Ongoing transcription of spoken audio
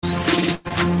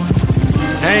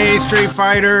Hey, Street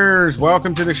Fighters,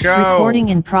 welcome to the show. Recording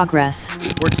in progress.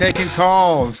 We're taking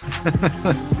calls.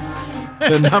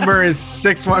 The number is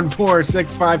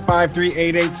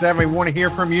 614-655-3887. We want to hear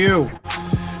from you.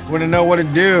 We want to know what to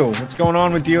do. What's going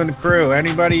on with you and the crew?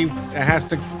 Anybody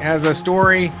that has a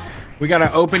story, we got an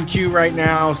open queue right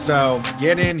now, so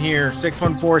get in here,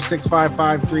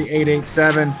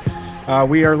 614-655-3887.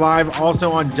 We are live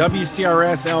also on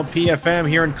WCRS LP FM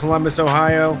here in Columbus,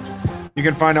 Ohio. You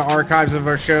can find the archives of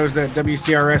our shows at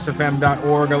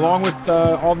WCRSFM.org, along with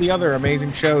all the other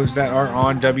amazing shows that are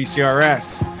on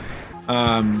WCRS.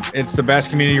 It's the best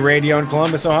community radio in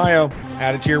Columbus, Ohio.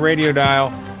 Add it to your radio dial,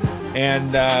 and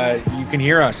you can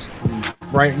hear us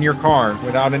right in your car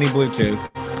without any Bluetooth.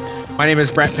 My name is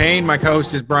Brett Payne. My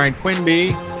co-host is Brian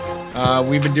Quinby.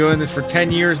 We've been doing this for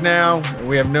 10 years now.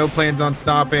 We have no plans on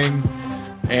stopping.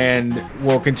 And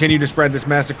we'll continue to spread this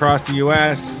mess across the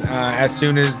U.S. As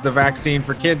soon as the vaccine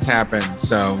for kids happens.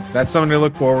 So that's something to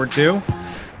look forward to.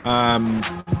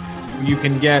 You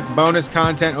can get bonus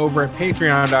content over at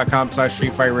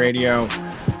patreon.com/streetfightradio,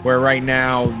 where right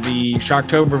now the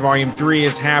Shocktober Volume 3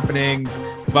 is happening.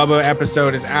 Bubba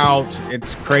episode is out.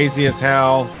 It's crazy as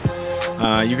hell.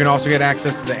 You can also get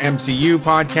access to the MCU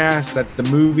podcast. That's the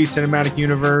movie cinematic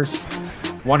universe.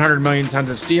 100 Million Tons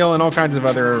of Steel, and all kinds of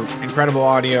other incredible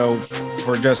audio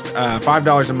for just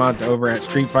 $5 a month over at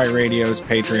Street Fight Radio's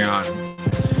Patreon.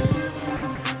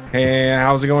 Hey,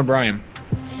 how's it going, Brian?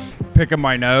 Picking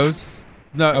my nose.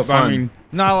 No, I mean,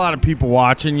 not a lot of people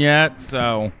watching yet,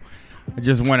 so I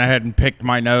just went ahead and picked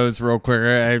my nose real quick.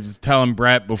 I was telling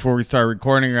Brett before we started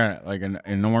recording, like an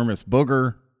enormous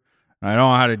booger. I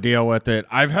don't know how to deal with it.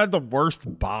 I've had the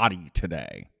worst body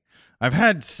today. I've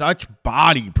had such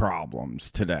body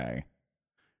problems today.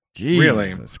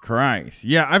 Jesus Christ.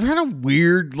 Yeah, I've had a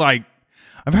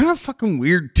fucking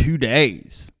weird 2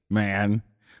 days, man.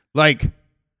 Like,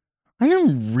 I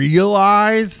didn't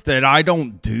realize that I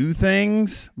don't do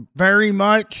things very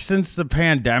much since the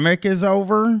pandemic is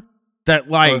over. That,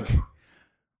 like,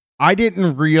 I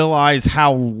didn't realize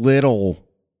how little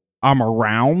I'm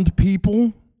around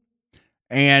people.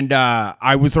 And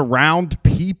I was around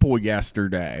people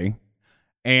yesterday.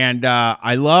 And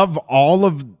I love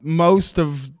most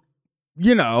of,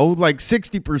 like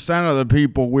 60% of the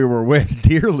people we were with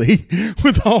dearly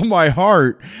with all my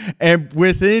heart. And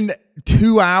within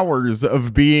 2 hours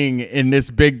of being in this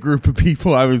big group of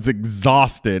people, I was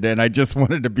exhausted and I just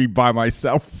wanted to be by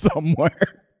myself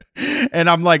somewhere. And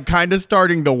I'm like kind of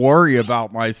starting to worry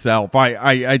about myself.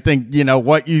 I think,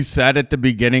 what you said at the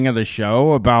beginning of the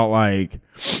show about like,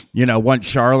 once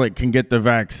Charlotte can get the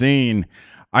vaccine,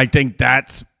 I think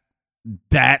that's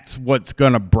what's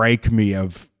going to break me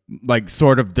of like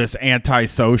sort of this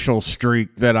antisocial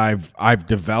streak that I've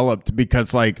developed,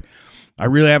 because like I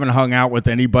really haven't hung out with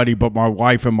anybody but my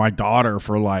wife and my daughter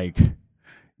for like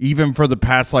even for the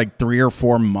past like 3 or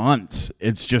 4 months.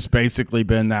 It's just basically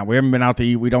been that we haven't been out to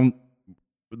eat. We don't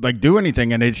like do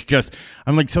anything. And it's just,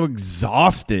 I'm like so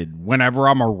exhausted whenever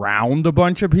I'm around a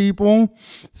bunch of people.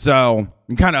 So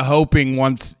I'm kind of hoping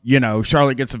once,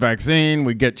 Charlotte gets a vaccine,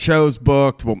 we get shows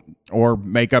booked or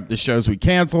make up the shows we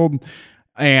canceled.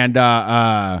 And,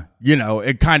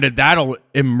 it kind of, that'll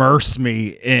immerse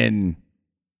me in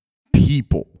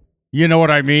people. You know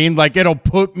what I mean? Like it'll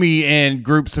put me in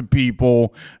groups of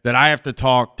people that I have to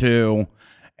talk to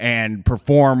and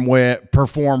perform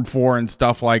for and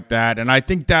stuff like that. And I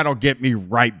think that'll get me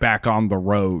right back on the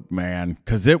road, man.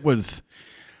 Cause it was,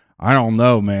 I don't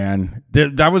know, man.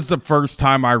 That was the first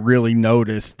time I really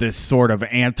noticed this sort of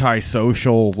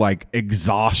antisocial like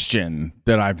exhaustion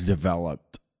that I've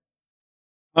developed.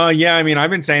 Yeah, I mean,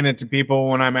 I've been saying it to people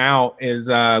when I'm out is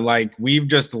like we've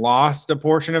just lost a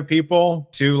portion of people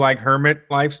to like hermit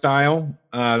lifestyle.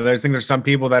 There's some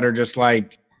people that are just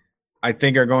like, I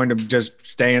think are going to just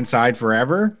stay inside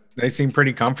forever. They seem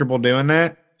pretty comfortable doing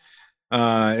that.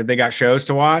 If they got shows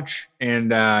to watch,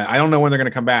 and I don't know when they're going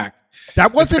to come back.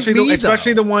 That wasn't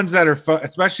especially the ones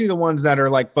that are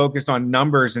like focused on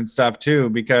numbers and stuff too,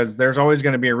 because there's always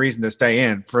going to be a reason to stay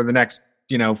in for the next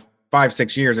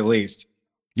 5-6 years at least.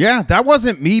 Yeah, that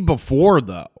wasn't me before,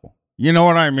 though. You know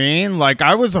what I mean? Like,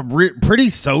 I was a pretty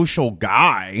social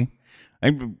guy.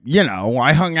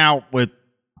 I hung out with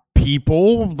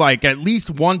people, like, at least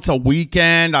once a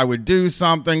weekend. I would do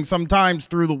something, sometimes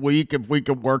through the week if we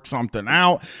could work something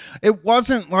out. It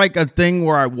wasn't like a thing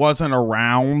where I wasn't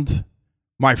around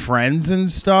my friends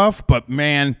and stuff. But,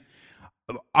 man,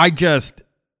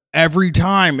 every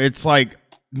time it's like,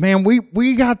 man,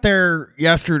 we got there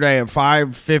yesterday at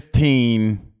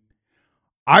 5:15.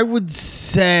 I would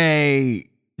say,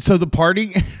 so the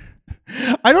party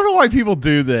I don't know why people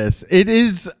do this. It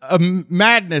is a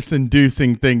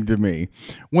madness-inducing thing to me.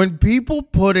 When people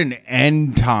put an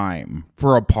end time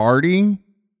for a party,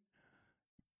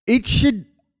 it should,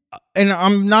 and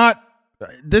I'm not,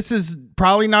 this is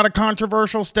probably not a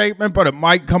controversial statement, but it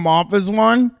might come off as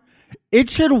one. It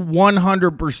should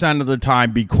 100% of the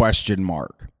time be question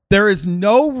mark. There is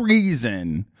no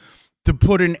reason to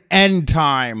put an end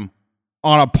time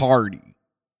on a party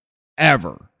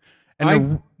ever.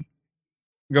 And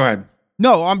go ahead.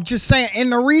 No, I'm just saying,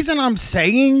 and the reason I'm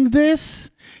saying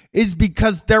this is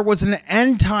because there was an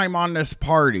end time on this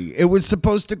party. It was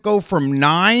supposed to go from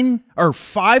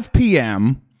 5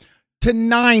 p.m. to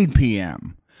 9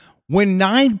 p.m. When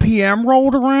 9 p.m.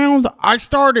 rolled around, I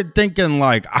started thinking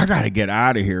like, I gotta get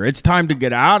out of here. It's time to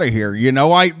get out of here. You know,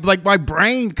 my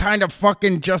brain kind of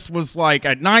fucking just was like,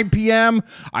 at 9 p.m.,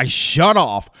 I shut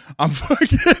off. I'm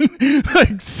fucking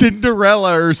like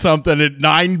Cinderella or something at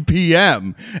 9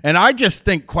 p.m. And I just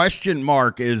think question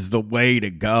mark is the way to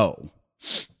go.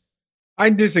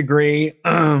 I disagree.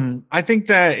 I think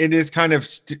that it is kind of,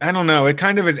 I don't know. It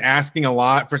kind of is asking a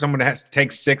lot for someone to have to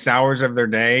take 6 hours of their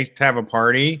day to have a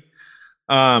party.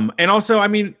 And also, I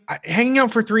mean, hanging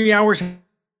out for 3 hours,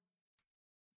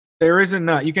 there isn't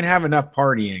enough. You can have enough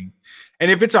partying. And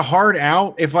if it's a hard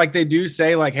out, if like they do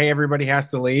say like, hey, everybody has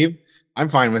to leave, I'm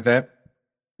fine with it.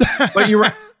 But you're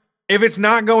right. If it's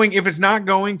not going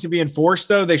to be enforced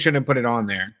though, they shouldn't put it on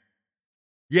there.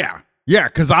 Yeah. Yeah.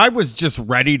 Cause I was just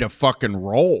ready to fucking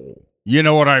roll. You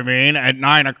know what I mean? At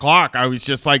 9 o'clock, I was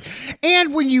just like,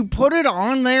 and when you put it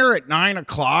on there at 9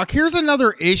 o'clock, here's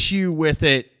another issue with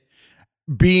it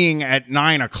being at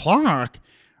 9 o'clock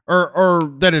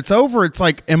or that it's over. It's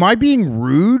like, am I being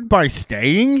rude by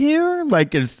staying here?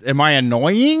 Like, am I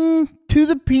annoying to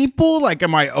the people? Like,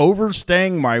 am I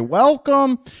overstaying my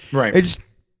welcome? Right. It's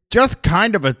just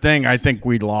kind of a thing. I think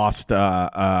we lost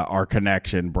our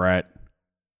connection, Brett.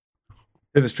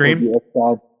 To the stream?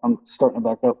 I'm starting to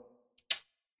back up.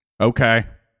 Okay.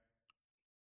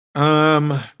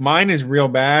 Mine is real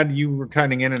bad. You were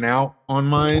cutting in and out on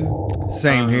mine.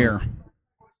 Same here.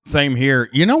 Same here.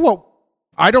 You know what?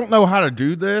 I don't know how to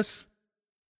do this,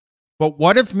 but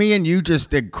what if me and you just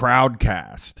did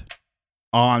Crowdcast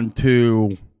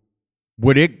onto,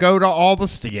 would it go to all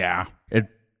the, yeah, it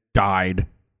died.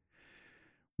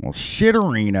 Well,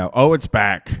 shitterino. Oh, it's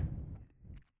back.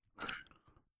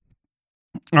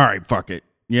 All right, fuck it.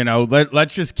 You know,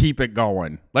 let's just keep it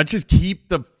going. Let's just keep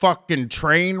the fucking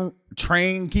train,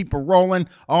 keep it rolling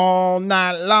all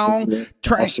night long.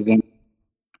 Train.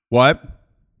 What?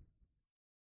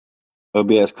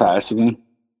 OBS crashed again.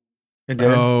 It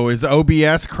did. Oh, is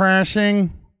OBS crashing?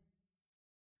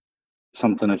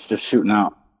 Something that's just shooting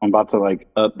out. I'm about to like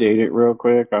update it real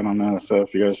quick. I don't know. So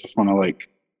if you guys just want to like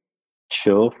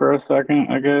chill for a second,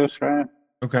 I guess, right?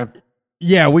 Okay.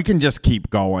 Yeah, we can just keep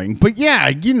going. But yeah,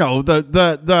 you know,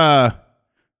 the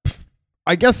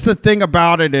I guess the thing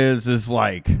about it is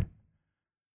like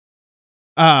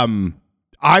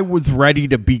I was ready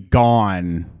to be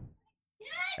gone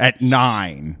at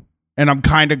 9. And I'm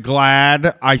kind of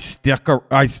glad I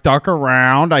stuck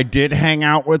around. I did hang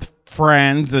out with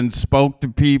friends and spoke to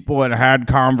people and had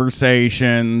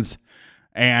conversations.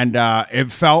 And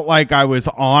it felt like I was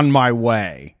on my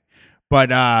way.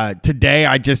 But today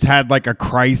I just had like a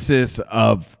crisis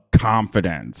of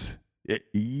confidence.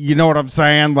 You know what I'm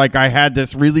saying? Like I had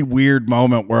this really weird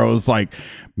moment where I was like,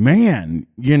 man,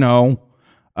 you know,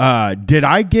 did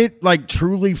I get like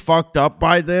truly fucked up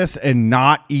by this and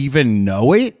not even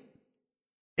know it?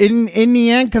 In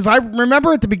the end, because I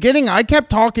remember at the beginning, I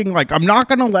kept talking like, I'm not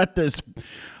going to let this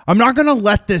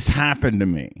happen to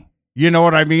me. You know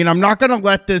what I mean? I'm not going to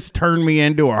let this turn me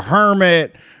into a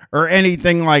hermit or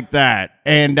anything like that.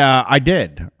 And I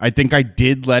did. I think I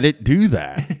did let it do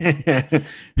that.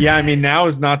 Yeah, I mean, now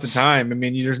is not the time. I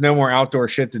mean, there's no more outdoor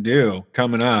shit to do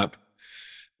coming up.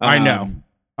 I know.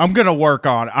 I'm going to work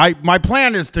on it. My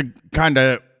plan is to kind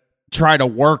of try to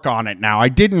work on it now. I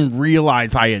didn't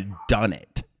realize I had done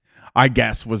it, I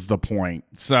guess was the point.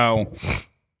 So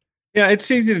yeah, it's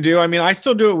easy to do. I mean, I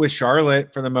still do it with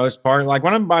Charlotte for the most part. Like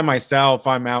when I'm by myself,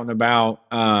 I'm out and about.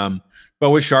 But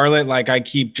with Charlotte, like I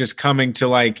keep just coming to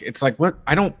like, it's like, what?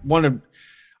 I don't want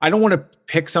to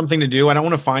pick something to do. I don't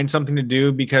want to find something to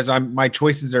do because my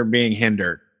choices are being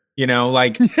hindered. You know,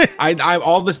 like I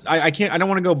can't, I don't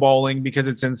want to go bowling because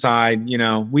it's inside. You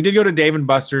know, we did go to Dave and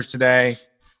Buster's today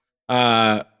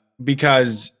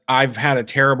because I've had a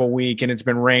terrible week and it's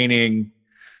been raining.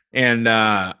 And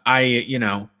I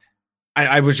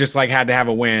was just like, had to have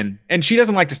a win. And she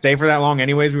doesn't like to stay for that long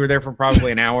anyways. We were there for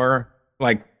probably an hour,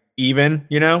 like even,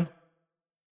 you know?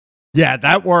 Yeah,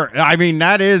 that work. I mean,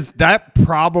 that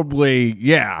probably,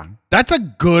 yeah, that's a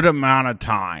good amount of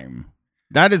time.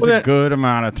 That is a good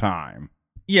amount of time.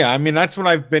 Yeah, I mean, that's what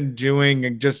I've been doing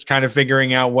and just kind of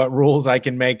figuring out what rules I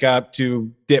can make up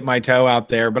to dip my toe out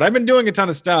there. But I've been doing a ton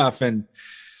of stuff and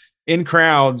in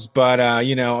crowds, but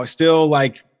still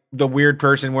like the weird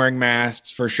person wearing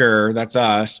masks for sure. That's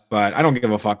us, but I don't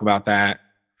give a fuck about that.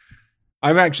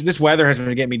 This weather has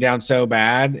been getting me down so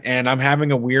bad, and I'm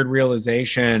having a weird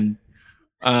realization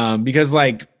because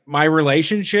like my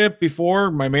relationship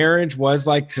before my marriage was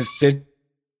like to sit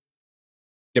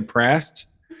depressed.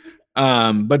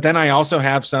 But then I also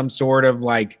have some sort of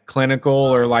like clinical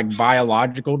or like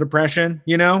biological depression,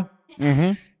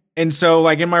 Mm-hmm. And so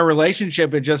like in my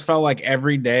relationship, it just felt like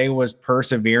every day was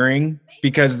persevering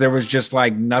because there was just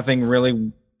like nothing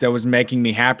really that was making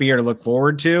me happy or to look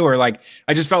forward to, or like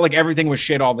I just felt like everything was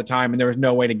shit all the time and there was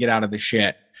no way to get out of the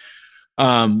shit.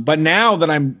 But now that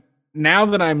I'm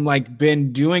like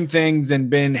been doing things and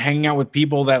been hanging out with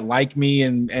people that like me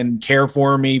and care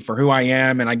for me for who I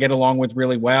am and I get along with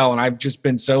really well, and I've just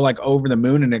been so like over the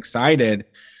moon and excited.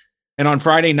 And on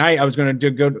Friday night, I was going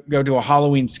to go to a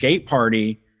Halloween skate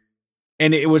party,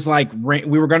 and it was like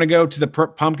we were going to go to the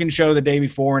pumpkin show the day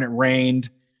before, and it rained.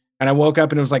 And I woke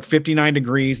up and it was like 59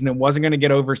 degrees, and it wasn't going to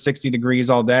get over 60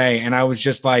 degrees all day. And I was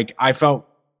just like, I felt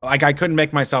like I couldn't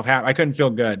make myself happy. I couldn't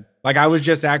feel good. Like I was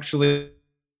just actually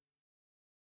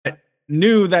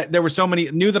knew that there were so many,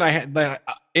 knew that I had, that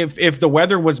if the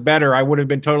weather was better, I would have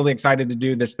been totally excited to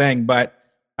do this thing. But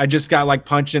I just got like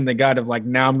punched in the gut of like,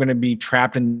 now I'm going to be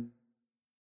trapped in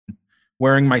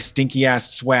wearing my stinky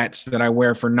ass sweats that I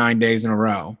wear for 9 days in a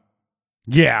row.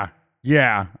 Yeah.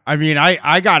 Yeah. I mean,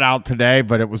 I got out today,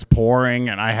 but it was pouring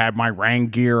and I had my rain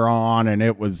gear on and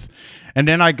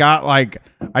then I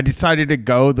decided to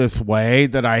go this way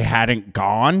that I hadn't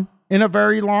gone in a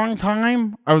very long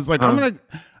time. I was like,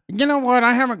 you know what?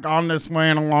 I haven't gone this way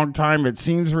in a long time. It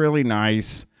seems really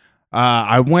nice.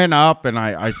 I went up and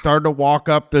I started to walk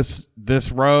up this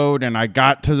road, and I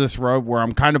got to this road where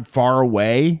I'm kind of far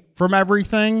away from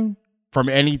everything, from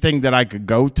anything that I could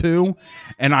go to.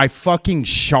 And I fucking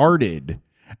sharted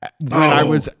when I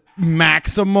was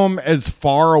maximum as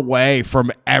far away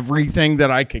from everything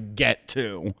that I could get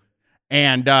to.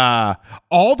 And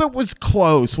all that was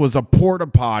close was a porta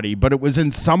potty, but it was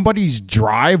in somebody's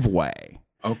driveway.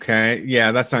 Okay.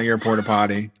 Yeah, that's not your porta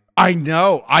potty. I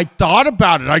know. I thought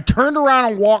about it. I turned around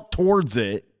and walked towards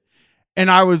it. And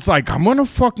I was like, I'm going to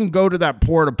fucking go to that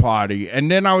porta potty.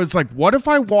 And then I was like, what if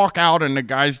I walk out and the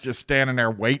guy's just standing there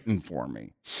waiting for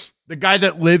me? The guy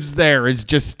that lives there is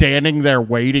just standing there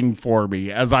waiting for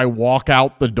me as I walk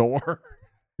out the door.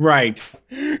 Right.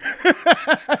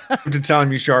 To tell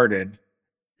him you sharded.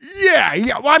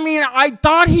 Yeah. Well, I mean, I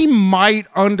thought he might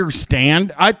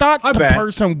understand. I thought the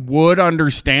person would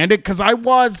understand it, because I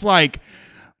was like,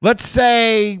 let's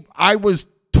say I was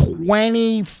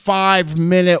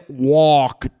 25-minute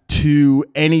walk to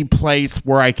any place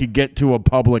where I could get to a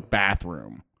public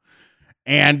bathroom.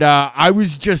 And I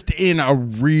was just in a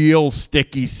real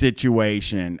sticky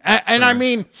situation. And I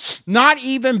mean, not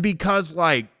even because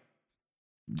there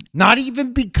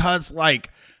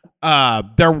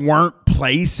weren't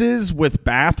places with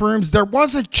bathrooms. There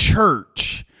was a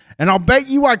church. And I'll bet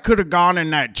you I could have gone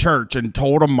in that church and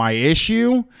told them my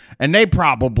issue, and they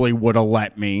probably would have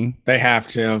let me. They have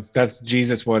to. That's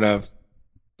Jesus would have.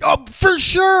 Oh, for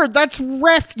sure. That's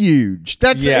refuge.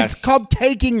 It's called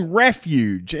taking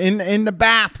refuge in the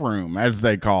bathroom, as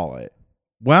they call it.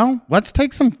 Well, let's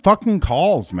take some fucking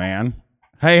calls, man.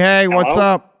 Hey, what's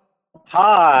up?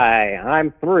 Hi,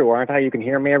 I'm through, aren't I? You can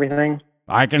hear me, everything?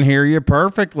 I can hear you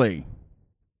perfectly.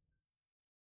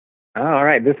 All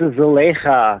right, this is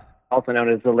Zaleja, also known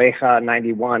as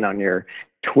Zaleja91 on your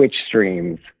Twitch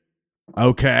streams.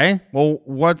 Okay. Well,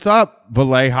 what's up,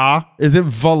 Valeja? Is it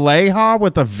Valeja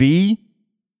with a V?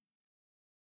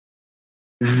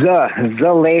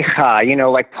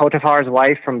 Zaleja, like Potiphar's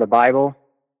wife from the Bible?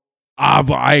 I've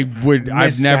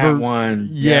never that one.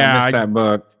 Yeah, I missed that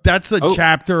book. That's a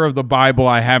chapter of the Bible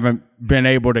I haven't been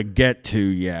able to get to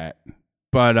yet.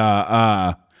 But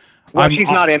well, she's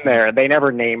not in there. They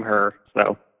never name her,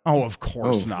 so. Oh, of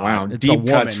course not. Wow, it's deep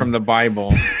cuts from the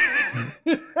Bible.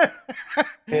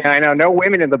 Yeah, I know. No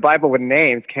women in the Bible with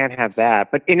names. Can't have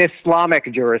that. But in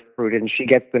Islamic jurisprudence, she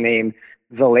gets the name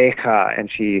Zaleja,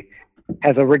 and she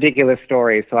has a ridiculous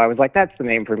story. So I was like, that's the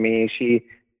name for me.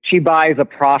 She buys a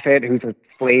prophet who's a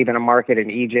slave in a market in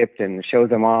Egypt and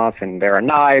shows him off, and there are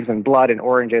knives and blood and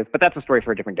oranges. But that's a story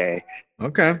for a different day.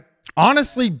 Okay.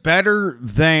 Honestly, better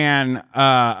than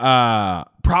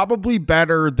probably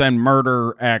better than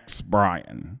Murder X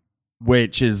Brian,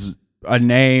 which is a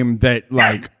name that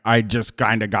like I just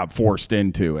kind of got forced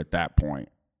into at that point.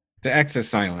 The X is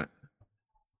silent.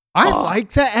 I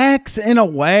like the X in a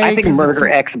way. I think Murder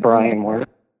X Brian more.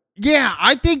 Yeah,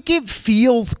 I think it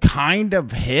feels kind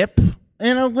of hip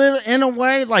in a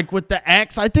way, like with the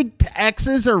X. I think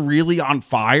X's are really on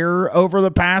fire over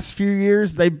the past few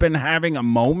years. They've been having a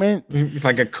moment.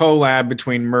 Like a collab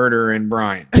between Murder and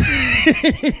Brian.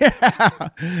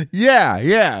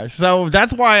 Yeah. So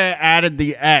that's why I added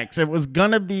the X. It was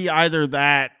going to be either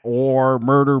that or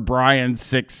Murder Brian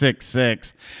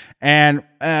 666. And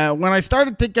when I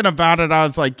started thinking about it, I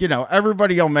was like,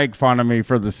 everybody will make fun of me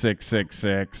for the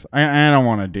 666. I don't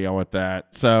want to deal with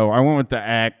that. So I went with the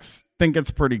X. Think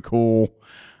it's pretty cool.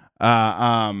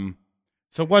 So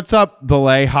what's up,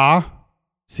 Zaleha?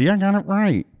 See, I got it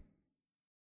right.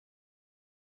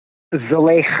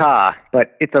 Zaleha,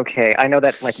 but it's okay. I know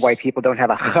that like white people don't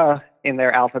have a H in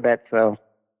their alphabet, so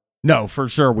no, for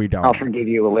sure we don't. I'll forgive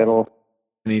you a little.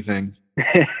 Anything.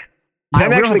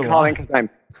 I'm actually calling because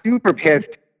I'm super pissed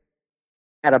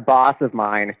at a boss of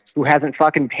mine who hasn't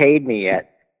fucking paid me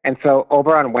yet. And so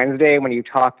over on Wednesday, when you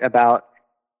talked about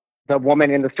the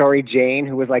woman in the story, Jane,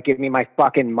 who was like, give me my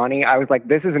fucking money, I was like,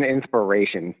 this is an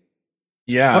inspiration.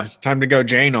 Yeah, it's time to go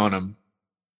Jane on him.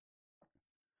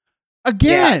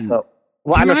 Again. Yeah,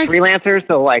 I'm a freelancer,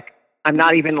 so like, I'm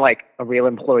not even like a real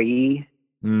employee.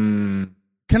 Can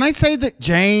I say that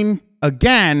Jane,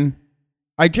 again,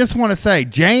 I just want to say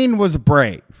Jane was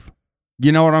brave.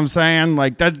 You know what I'm saying?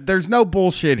 Like there's no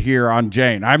bullshit here on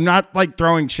Jane. I'm not like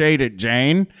throwing shade at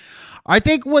Jane. I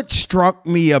think what struck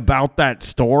me about that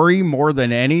story more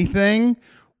than anything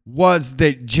was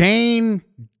that Jane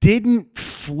didn't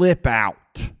flip out.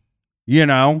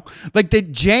 Like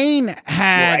that Jane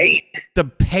had the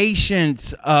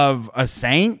patience of a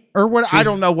saint or what. I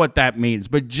don't know what that means,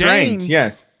 but Jane,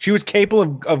 yes, she was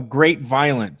capable of great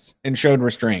violence and showed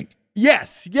restraint.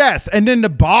 Yes. And then the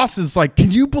boss is like,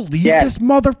 can you believe this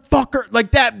motherfucker?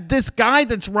 Like this guy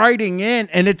that's writing in,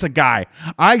 and it's a guy.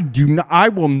 I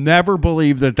will never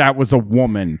believe that was a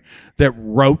woman that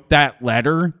wrote that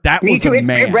letter. That Me was too. a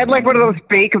man. It read like one of those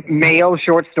fake male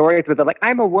short stories with like,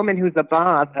 I'm a woman who's a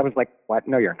boss. I was like, what?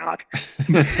 No, you're not.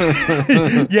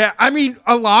 Yeah. I mean,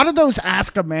 a lot of those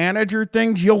Ask a Manager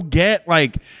things you'll get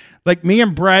like me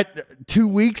and Brett 2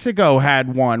 weeks ago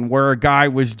had one where a guy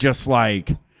was just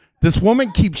like, this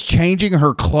woman keeps changing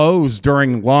her clothes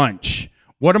during lunch.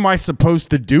 What am I supposed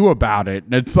to do about it?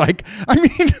 And it's like, I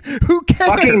mean, who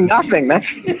cares? Fucking nothing. That's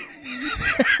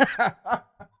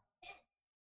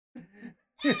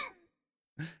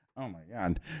oh my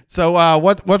God. So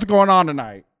what's going on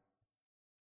tonight?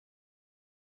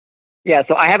 Yeah,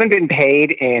 so I haven't been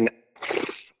paid in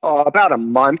about a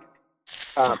month.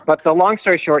 But the long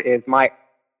story short is my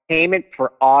payment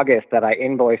for August that I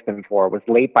invoiced them for was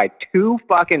late by 2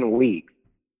 fucking weeks.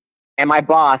 And my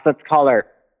boss, let's call her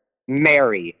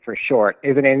Mary for short,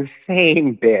 is an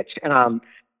insane bitch.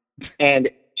 And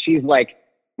she's like,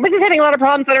 this is having a lot of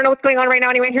problems. I don't know what's going on right now.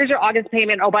 Anyway, here's your August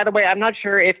payment. Oh, by the way, I'm not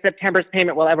sure if September's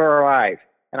payment will ever arrive.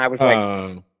 And I was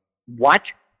like, what?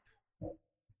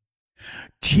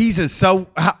 Jesus. So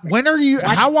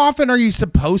how often are you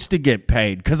supposed to get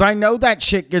paid? Because I know that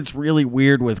shit gets really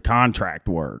weird with contract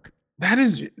work. That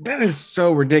is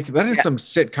so ridiculous. That is some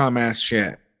sitcom ass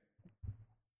shit.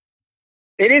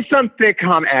 It is some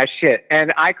sitcom ass shit.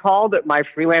 And I called my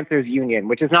freelancers union,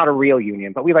 which is not a real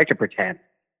union, but we like to pretend.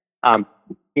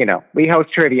 We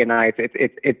host trivia nights.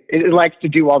 It likes to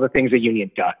do all the things a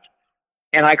union does.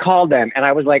 And I called them and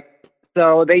I was like,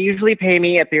 so they usually pay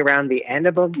me at around the end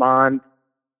of a month.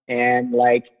 And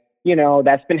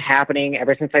that's been happening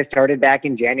ever since I started back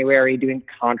in January doing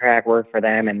contract work for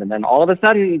them. And then all of a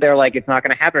sudden they're like, it's not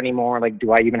going to happen anymore. Like,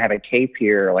 do I even have a case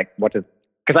here? Like, because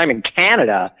I'm in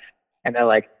Canada. And they're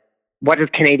like, what does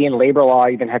Canadian labor law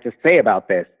even have to say about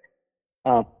this?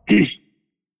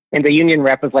 And the union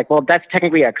rep was like, well, that's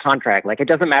technically a contract. Like, it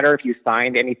doesn't matter if you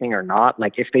signed anything or not.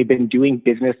 Like, if they've been doing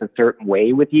business a certain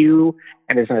way with you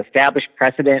and there's an established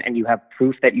precedent and you have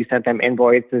proof that you sent them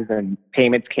invoices and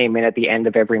payments came in at the end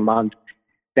of every month,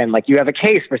 then you have a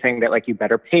case for saying that you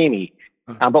better pay me.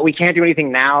 But we can't do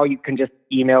anything now. You can just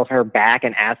email her back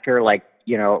and ask her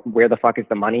where the fuck is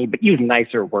the money? But use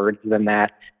nicer words than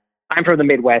that. I'm from the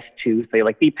Midwest too,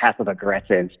 so be passive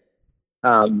aggressive.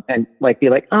 And be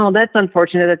like, oh, that's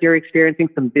unfortunate that you're experiencing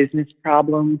some business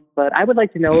problems, but I would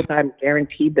like to know if I'm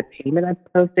guaranteed the payment I'm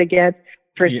supposed to get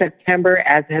for September,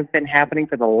 as has been happening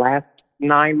for the last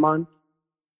 9 months.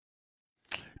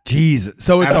 Jeez.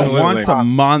 So it's Absolutely. a once a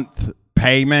month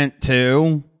payment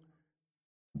too?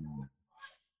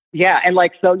 Yeah. And I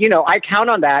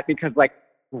count on that because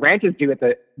rent is due at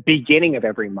the beginning of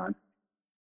every month.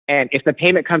 And if the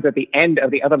payment comes at the end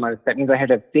of the other month, that means I have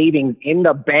to have savings in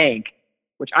the bank,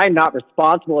 which I'm not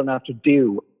responsible enough to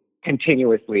do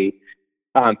continuously,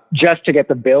 just to get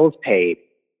the bills paid.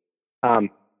 And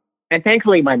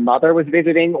thankfully, my mother was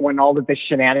visiting when all of the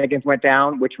shenanigans went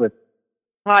down, which was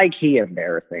high-key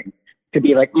embarrassing. To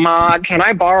be like, Ma, can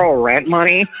I borrow rent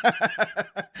money?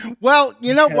 Well,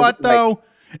 you know what, though?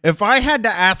 If I had to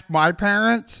ask my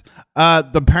parents,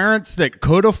 the parents that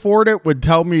could afford it would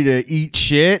tell me to eat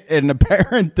shit, and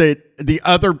the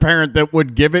other parent that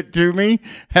would give it to me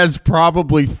has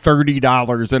probably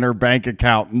 $30 in her bank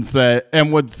account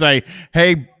and would say,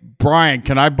 "Hey, Brian,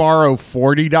 can I borrow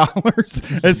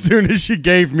 $40?" as soon as she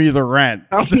gave me the rent.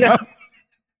 Oh, no.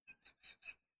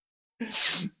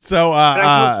 So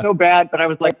I felt so bad, but I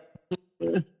was like,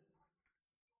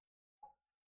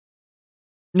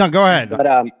 no, go ahead.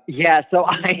 But yeah, so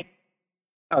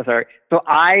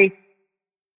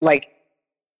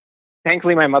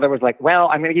thankfully my mother was like, well,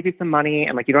 I'm gonna give you some money,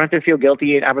 and like you don't have to feel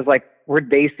guilty. And I was like, we're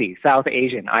Desi, South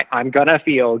Asian. I'm gonna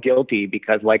feel guilty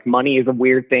because like money is a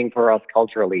weird thing for us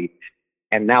culturally,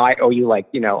 and now I owe you like,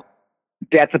 you know,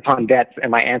 debts upon debts,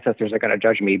 and my ancestors are gonna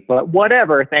judge me. But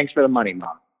whatever, thanks for the money,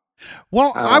 Mom.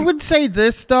 Well, I would say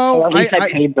this though. Well, at least I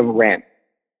paid the rent.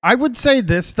 I would say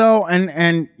this though,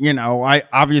 and you know, I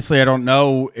don't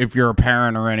know if you're a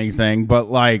parent or anything,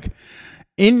 but like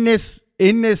in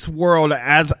this world,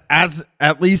 as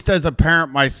at least as a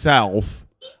parent myself,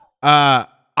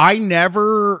 I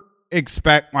never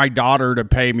expect my daughter to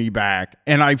pay me back,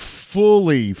 and I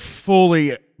fully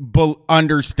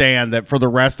understand that for the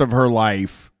rest of her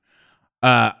life,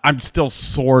 I'm still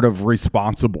sort of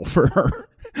responsible for her.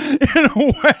 In a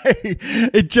way,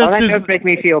 it just does make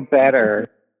me feel better.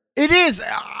 It is.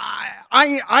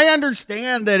 I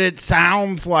understand that it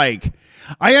sounds like.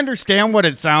 I understand what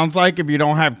it sounds like if you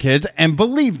don't have kids, and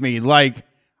believe me, like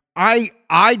I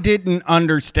didn't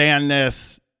understand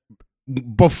this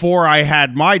before I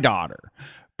had my daughter,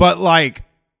 but like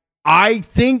I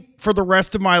think for the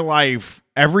rest of my life,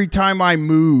 every time I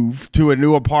move to a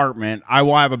new apartment, I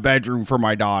will have a bedroom for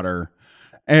my daughter,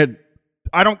 and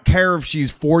I don't care if she's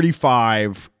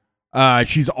 45.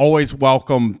 She's always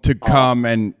welcome to come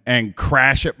and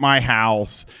crash at my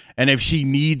house. And if she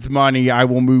needs money, I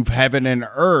will move heaven and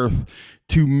earth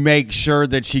to make sure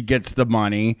that she gets the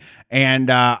money.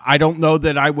 And I don't know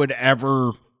that I would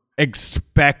ever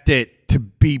expect it to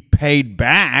be paid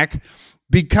back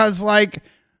because like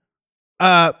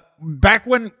back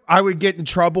when I would get in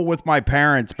trouble with my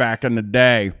parents back in the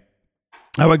day,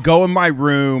 I would go in my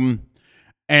room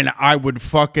and I would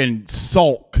fucking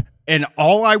sulk. And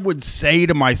all I would say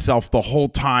to myself the whole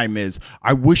time is,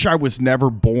 I wish I was never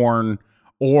born,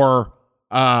 or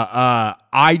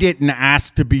I didn't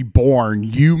ask to be born.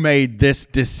 You made this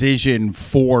decision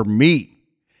for me.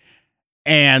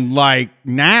 And like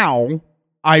now,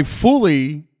 I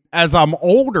fully, as I'm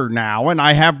older now and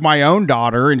I have my own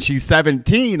daughter and she's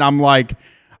 17, I'm like,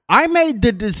 I made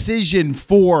the decision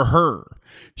for her.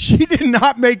 She did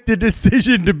not make the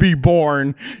decision to be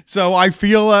born, so I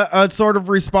feel a sort of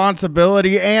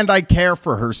responsibility, and I care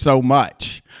for her so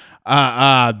much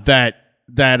that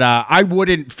I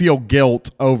wouldn't feel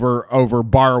guilt over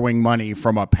borrowing money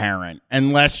from a parent,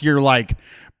 unless you're like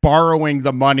borrowing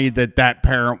the money that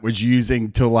parent was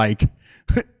using to like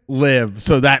live,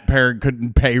 so that parent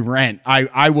couldn't pay rent.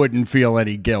 I wouldn't feel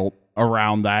any guilt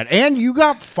around that, and you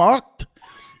got fucked.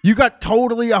 You got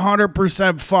totally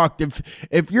 100% fucked.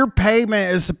 If your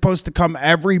payment is supposed to come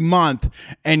every month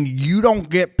and you don't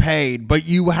get paid, but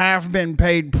you have been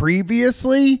paid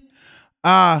previously,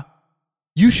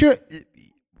 you should.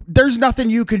 There's nothing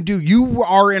you can do. You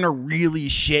are in a really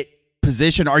shit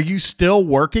position. Are you still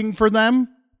working for them?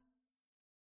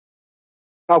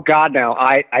 Oh God, no!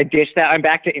 I ditched that. I'm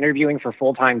back to interviewing for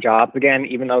full-time jobs again,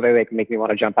 even though they like make me want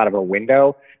to jump out of a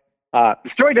window. The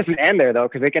story doesn't end there though,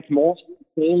 because it gets more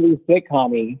insanely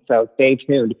sitcom-y, so stay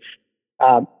tuned.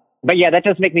 But yeah, that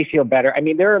does make me feel better. I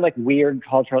mean, there are like weird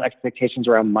cultural expectations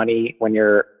around money when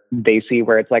you're Desi,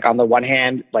 where it's like on the one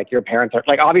hand, like your parents are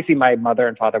like, obviously my mother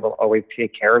and father will always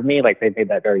take care of me. Like they made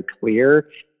that very clear,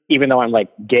 even though I'm like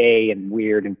gay and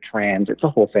weird and trans. It's a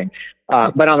whole thing.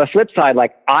 But on the flip side,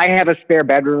 like I have a spare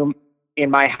bedroom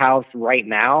in my house right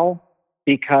now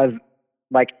because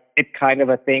like it's kind of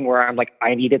a thing where I'm like,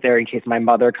 I need it there in case my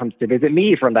mother comes to visit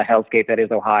me from the hellscape that is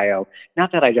Ohio.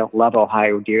 Not that I don't love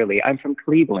Ohio dearly. I'm from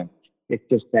Cleveland. It's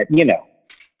just that, you know,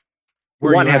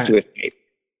 one has to escape.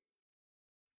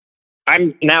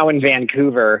 I'm now in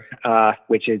Vancouver,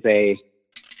 which is the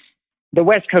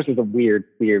West Coast is a weird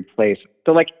place.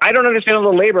 So like, I don't understand all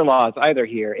the labor laws either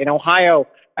here. In Ohio,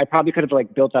 I probably could have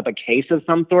like built up a case of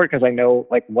some sort because I know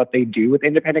like what they do with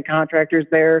independent contractors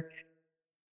there.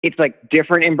 It's like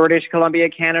different in British Columbia,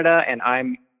 Canada, and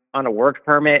I'm on a work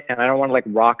permit, and I don't want to like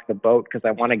rock the boat because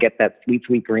I want to get that sweet,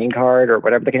 sweet green card or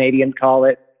whatever the Canadians call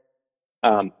it.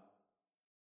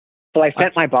 So I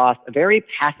sent my boss a very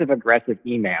passive aggressive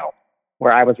email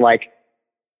where I was like,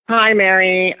 "Hi,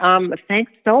 Mary.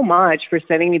 Thanks so much for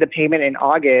sending me the payment in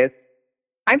August.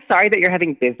 I'm sorry that you're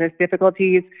having business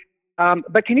difficulties.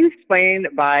 But can you explain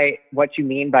by what you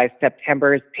mean by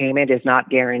September's payment is not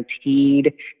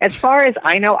guaranteed? As far as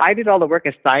I know, I did all the work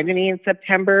assigned to me in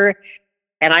September,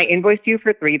 and I invoiced you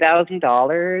for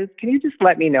 $3,000. Can you just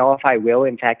let me know if I will,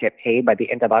 in fact, get paid by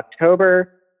the end of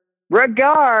October?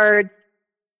 Regards."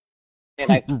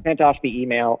 And I sent off the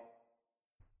email.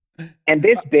 And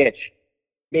this bitch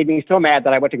made me so mad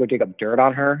that I went to go dig up dirt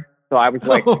on her. So I was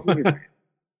like, so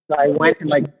I went and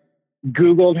like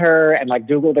Googled her and like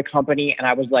Googled the company, and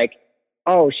I was like,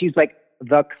 oh, she's like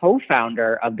the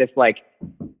co-founder of this like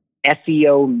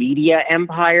SEO media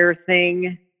empire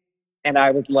thing. And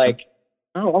I was like,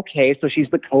 oh, okay. So she's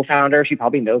the co-founder. She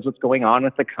probably knows what's going on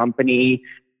with the company.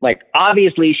 Like,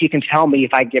 obviously she can tell me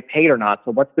if I get paid or not.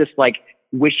 So what's this like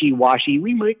wishy-washy?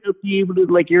 We might not be able to,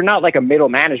 like, you're not like a middle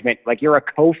management. Like, you're a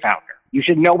co-founder. You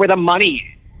should know where the money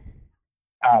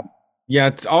is. Yeah,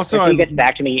 it's also he gets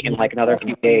back to me in like another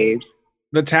few days.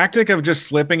 The tactic of just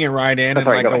slipping it right in and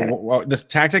Sorry, like this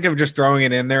tactic of just throwing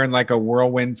it in there in like a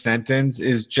whirlwind sentence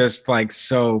is just like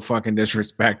so fucking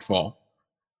disrespectful.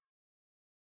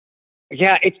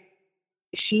 Yeah,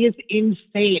 she is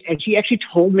insane. And she actually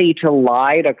told me to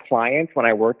lie to clients when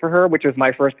I worked for her, which was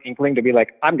my first inkling to be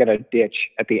like, I'm going to ditch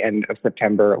at the end of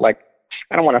September. Like,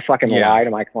 I don't want to fucking lie to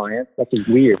my clients. That's just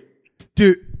weird.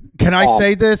 Dude, can I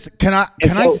say this? Can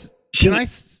I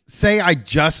say I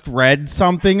just read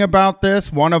something about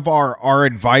this? One of our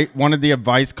advice, one of the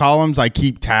advice columns I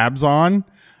keep tabs on.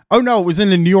 Oh no, it was in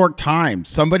the New York Times.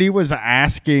 Somebody was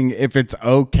asking if it's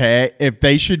okay, if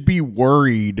they should be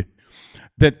worried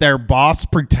that their boss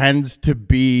pretends to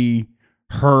be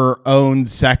her own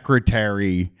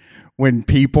secretary when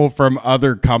people from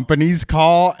other companies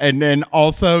call, and then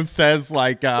also says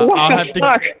like,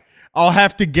 I'll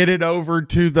have to get it over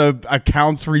to the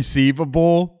accounts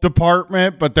receivable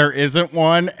department, but there isn't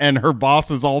one. And her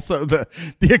boss is also the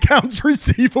accounts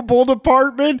receivable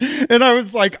department. And I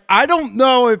was like, I don't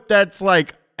know if that's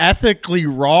like ethically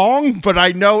wrong, but I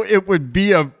know it would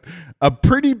be a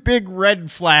pretty big red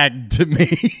flag to me.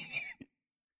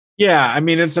 Yeah, I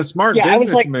mean, it's a smart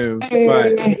business move,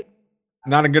 but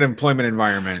not a good employment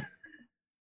environment.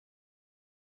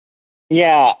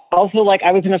 Yeah. Also, like,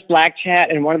 I was in a Slack chat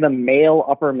and one of the male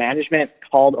upper management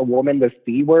called a woman the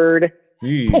C word.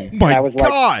 Oh my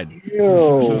God.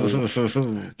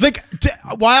 Like,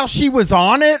 while she was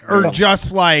on it, or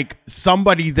just like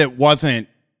somebody that wasn't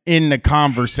in the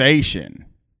conversation?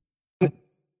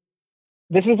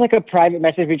 This was like a private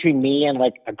message between me and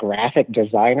like a graphic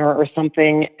designer or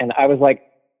something. And I was like,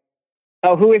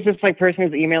 oh, who is this like person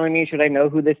who's emailing me? Should I know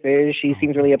who this is? She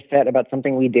seems really upset about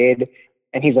something we did.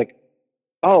 And he's like,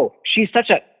 oh, she's such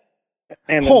a,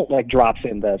 and then, like drops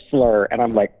in the slur. And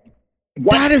I'm like,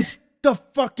 what? That is the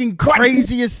fucking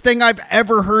craziest thing I've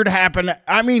ever heard happen.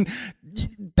 I mean,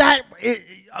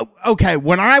 okay,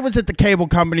 when I was at the cable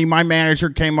company, my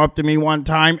manager came up to me one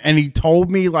time and he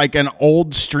told me like an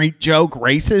old street joke,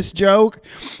 racist joke.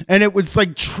 And it was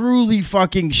like truly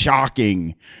fucking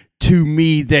shocking to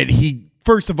me that he,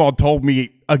 first of all, told me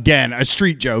again a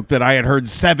street joke that I had heard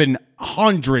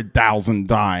 700,000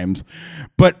 times,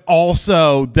 but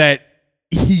also that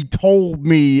he told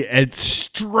me a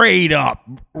straight up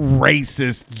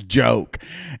racist joke.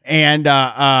 And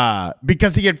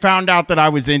because he had found out that I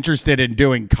was interested in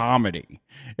doing comedy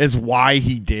is why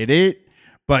he did it.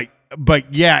 But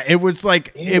yeah, it was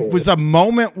like, it was a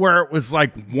moment where it was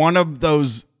like one of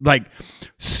those like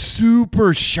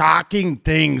super shocking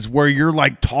things where you're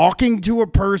like talking to a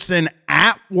person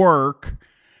at work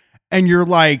and you're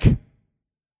like,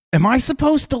 am I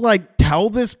supposed to like tell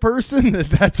this person that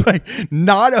that's like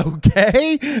not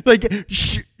okay? Like,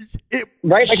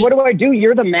 right? Like, what do I do?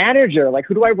 You're the manager. Like,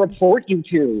 who do I report you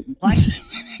to?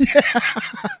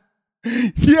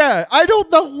 Yeah, I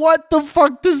don't know what the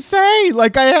fuck to say.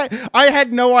 Like, I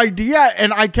had no idea,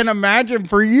 and I can imagine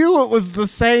for you it was the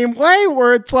same way,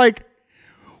 where it's like,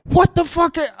 what the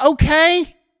fuck?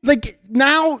 Okay, like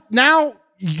now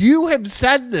you have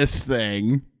said this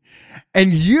thing,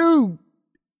 and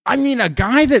I mean, a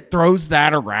guy that throws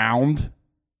that around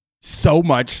so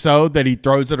much so that he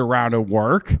throws it around at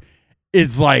work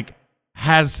is like,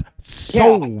 has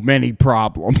so many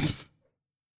problems.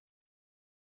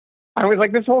 I was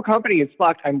like, this whole company is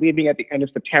fucked. I'm leaving at the end of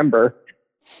September.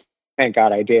 Thank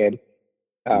God I did.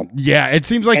 Yeah, it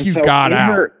seems like and you so got in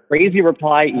out. her crazy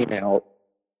reply email,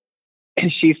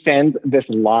 and she sends this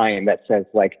line that says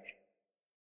like,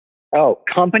 oh,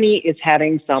 company is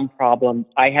having some problems.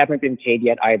 I haven't been paid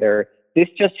yet either. This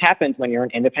just happens when you're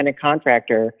an independent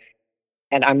contractor.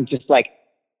 And I'm just like,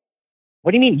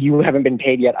 what do you mean you haven't been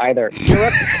paid yet either? You're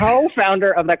a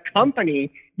co-founder of the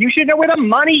company. You should know where the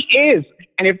money is.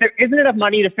 And if there isn't enough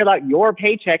money to fill out your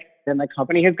paycheck, then the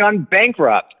company has gone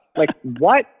bankrupt. Like,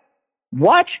 what?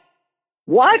 What?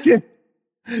 What?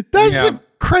 That's the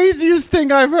craziest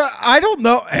thing I've heard. I don't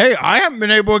know. Hey, I haven't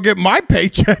been able to get my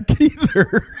paycheck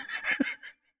either.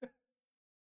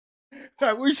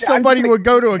 I wish somebody would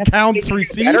go to accounts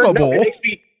receivable. No, it makes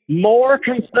me more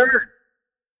concerned.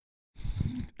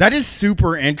 That is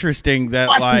super interesting that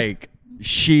like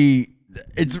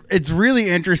it's really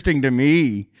interesting to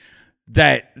me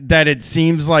that it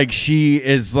seems like she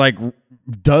is like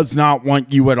does not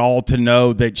want you at all to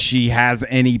know that she has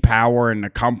any power in the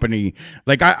company.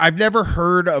 Like I've never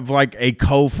heard of like a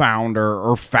co-founder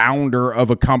or founder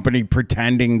of a company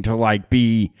pretending to like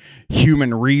be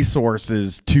human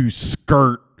resources to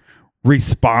skirt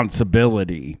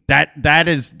responsibility. That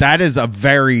is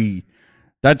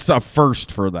that's a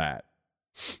first for that.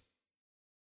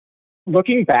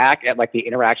 Looking back at like the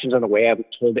interactions and the way I was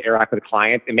told to interact with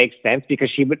clients, it makes sense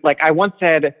because she would like, I once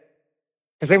said,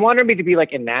 because they wanted me to be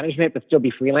like in management, but still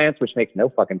be freelance, which makes no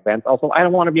fucking sense. Also, I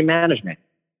don't want to be management.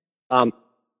 But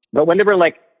when they were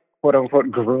like, quote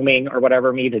unquote, grooming or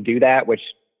whatever me to do that, which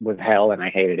was hell and I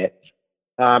hated it.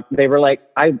 They were like,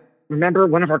 I remember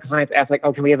one of our clients asked like,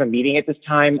 oh, can we have a meeting at this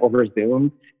time over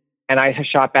Zoom? And I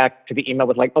shot back to the email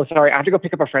with like, oh, sorry, I have to go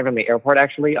pick up a friend from the airport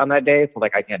actually on that day. So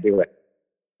like, I can't do it.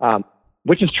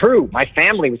 Which is true. My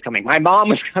family was coming. My mom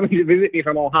was coming to visit me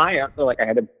from Ohio. So like I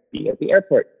had to be at the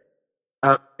airport.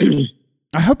 I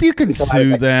hope you can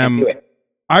sue them.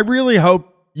 I really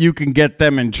hope you can get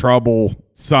them in trouble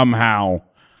somehow.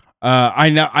 I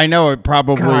know it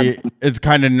probably is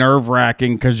kind of nerve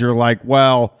wracking because you're like,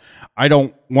 well, I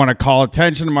don't want to call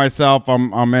attention to myself.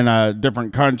 I'm in a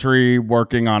different country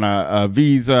working on a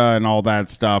visa and all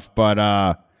that stuff. But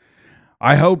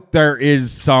I hope there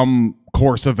is some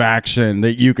course of action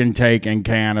that you can take in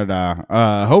Canada.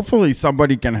 Hopefully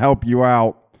somebody can help you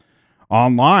out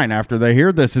online after they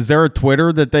hear this. Is there a Twitter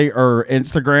or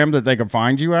Instagram that they can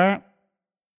find you at?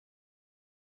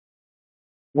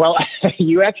 Well,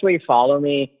 you actually follow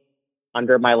me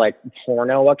under my like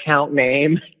porno account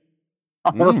name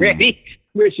already,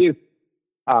 which is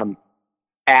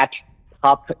at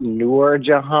Pup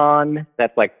Noorjahan.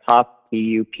 That's like Pup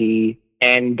PUPNOORJAHAN.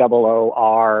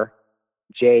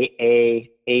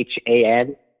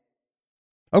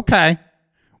 Okay.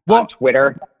 Well, on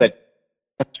Twitter, but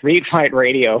Street Fight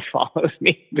Radio follows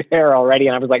me there already,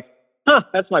 and I was like, huh,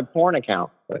 that's my porn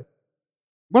account. But,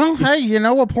 well, hey, you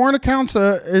know, a porn account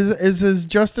is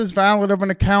just as valid of an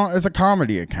account as a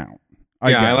comedy account.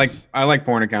 I like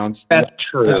porn accounts. That's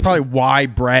true. That's probably why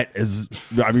Brett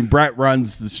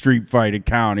runs the Street Fight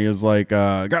account. He is like,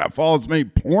 gotta follow as many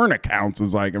porn accounts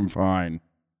as I can find.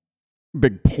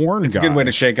 Big porn It's guy. a good way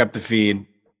to shake up the feed.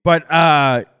 But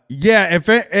yeah,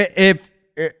 if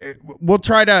we'll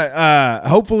try to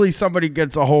hopefully somebody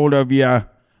gets a hold of you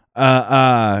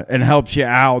and helps you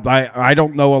out. I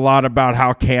don't know a lot about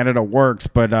how Canada works,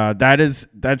 but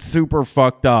that's super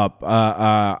fucked up.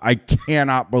 I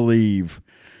cannot believe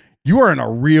you are in a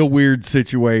real weird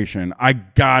situation. I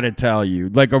gotta tell you,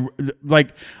 like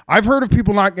I've heard of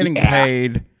people not getting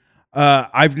paid.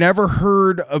 I've never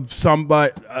heard of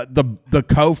somebody, the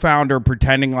co-founder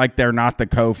pretending like they're not the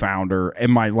co-founder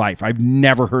in my life. I've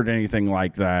never heard anything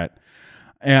like that.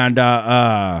 And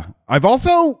I've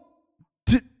also,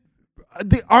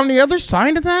 on the other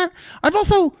side of that, I've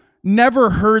also never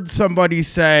heard somebody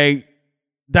say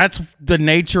that's the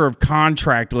nature of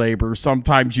contract labor.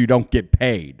 Sometimes you don't get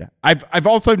paid. I've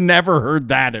also never heard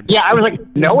that. I was like,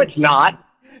 no, it's not.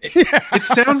 It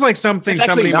sounds like something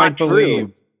somebody might believe.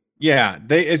 True. Yeah,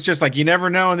 it's just like you never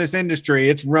know in this industry.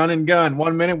 It's run and gun.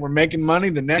 1 minute we're making money,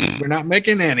 the next we're not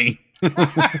making any.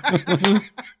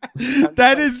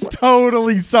 That is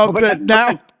totally something.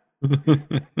 Now,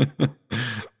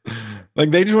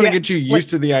 like they just want to get you used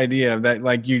to the idea of that,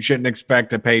 like you shouldn't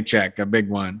expect a paycheck, a big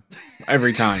one,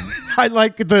 every time. I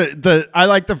like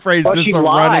the phrase. This is a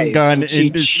run and gun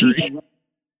industry.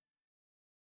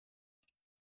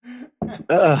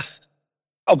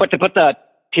 But to put the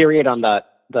period on the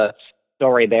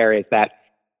story there is that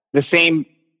the same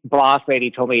boss lady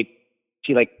told me,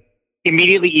 she like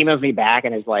immediately emails me back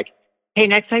and is like, hey,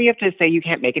 next time you have to say you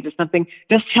can't make it to something,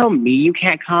 just tell me you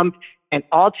can't come, and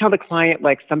I'll tell the client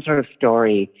like some sort of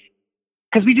story,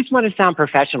 because we just want to sound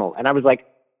professional. And I was like,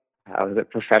 how is it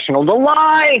professional to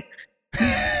lie?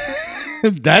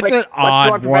 That's like, an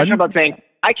odd one. About saying,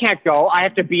 I can't go. I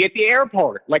have to be at the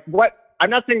airport. Like, what? I'm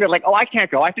not saying that, like, oh, I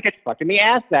can't go. I have to get fucked in the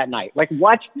ass that night. Like,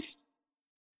 what?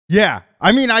 Yeah.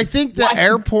 I mean, I think the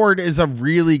airport is a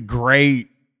really great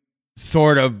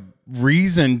sort of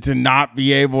reason to not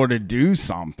be able to do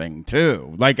something,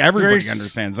 too. Like, everybody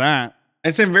understands that.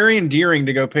 It's very endearing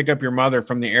to go pick up your mother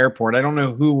from the airport. I don't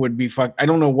know who would be I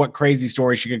don't know what crazy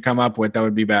story she could come up with that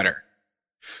would be better.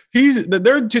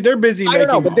 They're busy I don't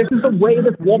know, but this is the way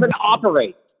this woman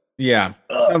operates. Yeah.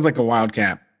 Sounds like a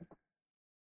wildcat.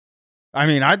 I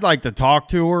mean, I'd like to talk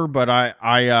to her, but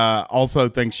I also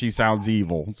think she sounds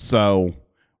evil. So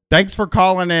thanks for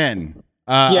calling in.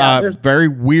 Very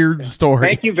weird story.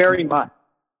 Thank you very much.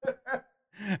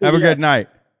 Have a good night.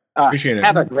 Appreciate it.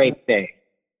 Have a great day.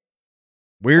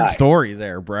 Weird story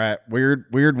there, Brett. Weird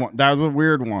one. That was a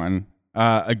weird one.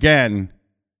 Again,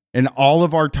 in all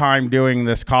of our time doing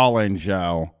this call-in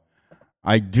show,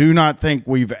 I do not think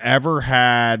we've ever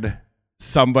had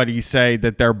somebody say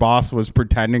that their boss was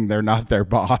pretending they're not their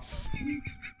boss.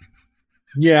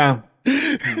 Yeah.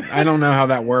 I don't know how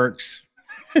that works.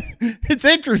 It's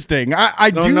interesting.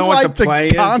 I do know like what the play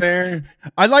is there.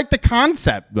 I like the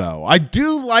concept, though. I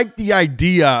do like the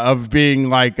idea of being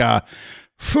like,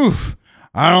 phew,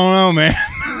 I don't know, man.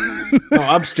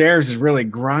 No, upstairs is really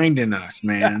grinding us,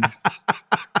 man.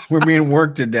 We're being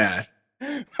worked to death.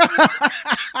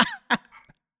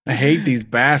 I hate these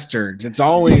bastards. It's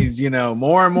always,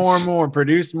 more and more and more,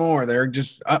 produce more. They're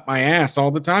just up my ass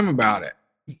all the time about it.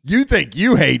 You think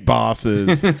you hate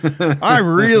bosses. I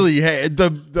really hate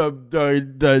the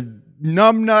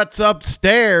numbnuts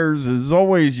upstairs is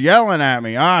always yelling at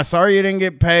me. Sorry you didn't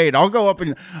get paid. I'll go up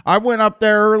and I went up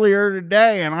there earlier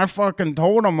today and I fucking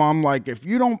told them, I'm like, if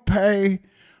you don't pay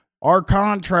our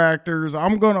contractors,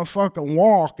 I'm going to fucking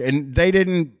walk. And they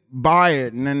didn't buy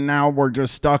it. And then now we're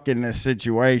just stuck in this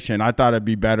situation. I thought it'd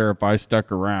be better if I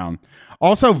stuck around.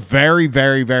 Also very,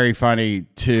 very, very funny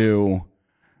to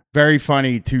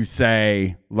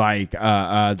say like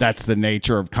that's the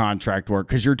nature of contract work,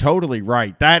 because you're totally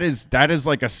right. That is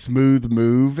like a smooth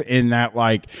move in that,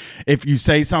 like, if you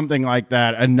say something like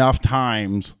that enough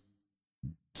times,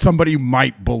 somebody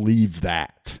might believe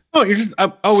that. Oh, you're just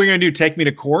we're gonna take me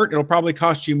to court. It'll probably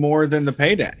cost you more than the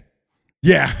payday.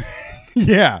 Yeah.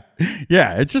 yeah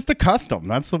it's just a custom.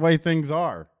 That's the way things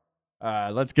are.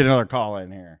 Let's get another call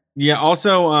in here. Yeah.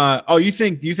 Also, you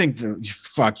think it's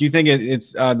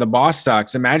the boss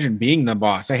sucks. Imagine being the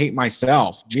boss. I hate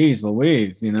myself. Jeez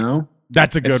Louise,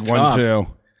 That's a good one too.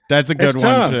 That's a good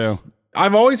one too.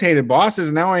 I've always hated bosses.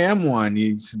 And now I am one.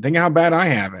 You think how bad I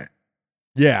have it.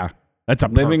 Yeah. That's a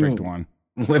perfect one.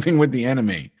 Living with the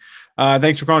enemy.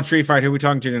 Thanks for calling Street Fight. Who are we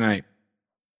talking to tonight?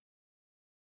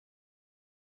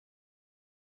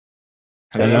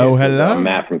 Hello. I'm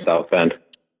Matt from South Bend.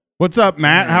 What's up,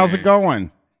 Matt? How's it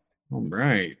going? All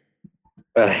right.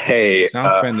 Hey,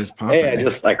 South Bend is popping.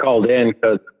 Hey, I called in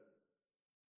because,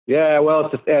 I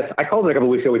called in a couple of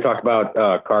weeks ago. We talked about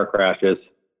car crashes,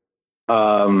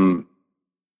 and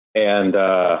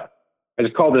I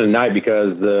just called in tonight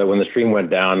because when the stream went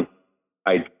down,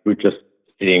 I was just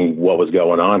seeing what was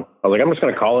going on. I was like, I'm just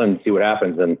going to call in and see what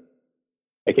happens, and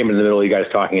I came in the middle of you guys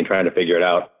talking and trying to figure it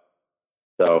out.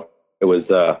 So it was.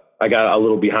 I got a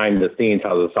little behind the scenes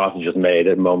how the sausage is made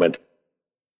at the moment.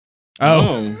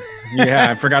 Oh,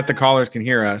 yeah. I forgot the callers can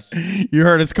hear us. You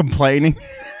heard us complaining.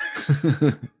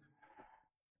 It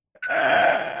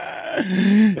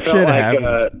felt like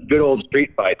a good old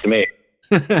street fight to me.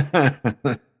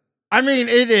 I mean,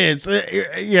 it is.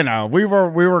 We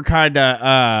were kind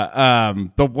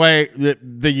of the way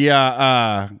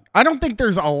I don't think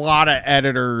there's a lot of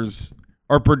editors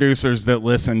or producers that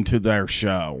listen to their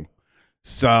show.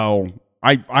 So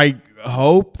I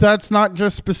hope that's not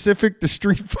just specific to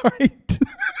Street Fight.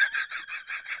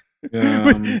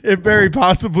 It very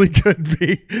possibly could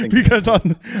be, because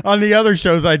on the other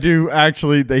shows I do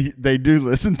actually they do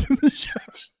listen to the show.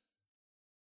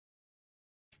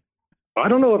 I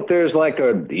don't know if there's like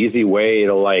an easy way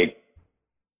to like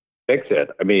fix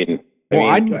it.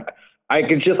 I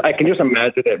can just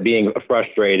imagine it being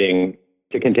frustrating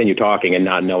to continue talking and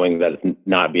not knowing that it's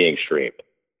not being streamed.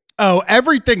 Oh,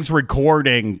 everything's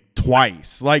recording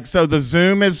twice. Like, so the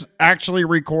Zoom is actually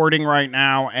recording right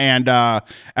now, and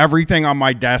everything on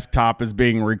my desktop is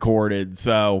being recorded.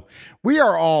 So we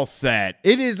are all set.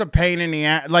 It is a pain in the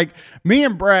ass. Like, me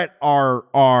and Brett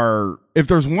are if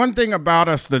there's one thing about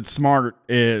us that's smart,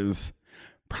 is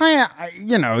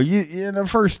you know, you in the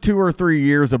first 2 or 3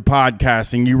 years of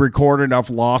podcasting, you record enough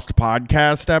lost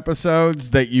podcast episodes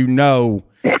that you know,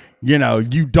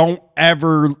 you don't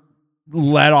ever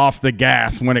let off the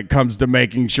gas when it comes to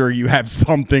making sure you have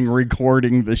something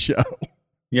recording the show.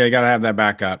 Yeah, you got to have that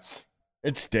backup.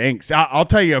 It stinks. I'll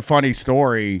tell you a funny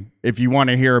story if you want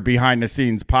to hear a behind the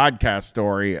scenes podcast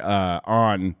story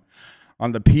on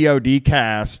the POD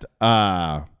cast.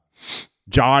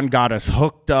 John got us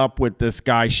hooked up with this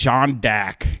guy, Sean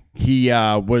Dack. He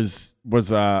was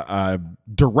a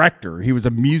director. He was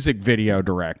a music video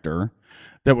director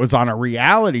that was on a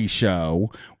reality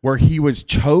show where he was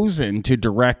chosen to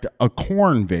direct a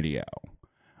Korn video.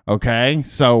 Okay,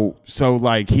 so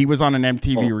like he was on an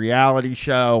MTV reality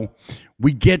show.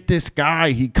 We get this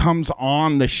guy. He comes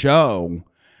on the show,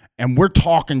 and we're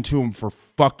talking to him for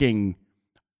fucking.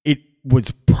 It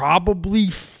was probably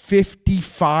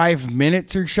 55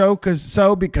 minutes or so,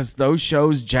 because those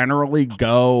shows generally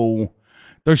go,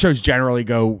 hour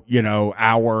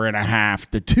and a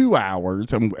half to 2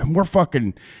 hours, and we're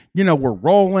fucking, we're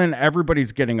rolling,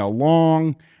 everybody's getting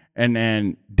along, and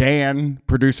then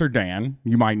producer Dan,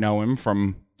 you might know him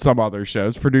from some other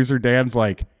shows, producer Dan's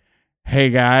like,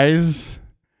 hey guys,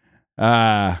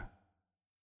 I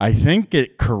think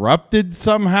it corrupted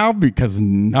somehow because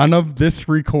none of this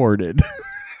recorded.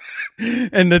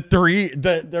 And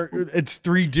it's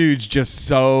 3 dudes just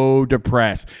so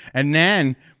depressed. And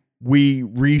then we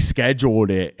rescheduled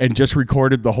it and just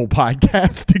recorded the whole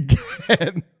podcast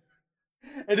again.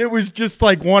 And it was just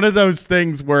like one of those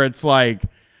things where it's like,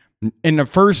 in the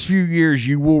first few years,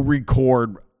 you will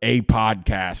record a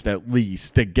podcast at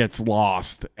least that gets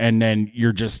lost. And then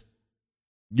you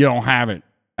don't have it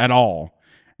at all.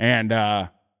 And,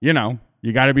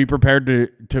 you got to be prepared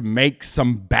to make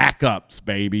some backups,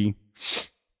 baby.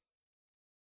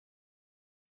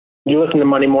 You listen to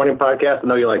Monday Morning Podcast? I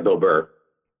know you like Bill Burr.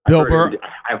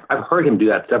 I've heard him do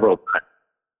that several times.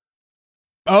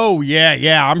 Oh,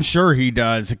 yeah. I'm sure he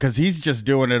does because he's just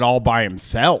doing it all by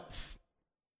himself.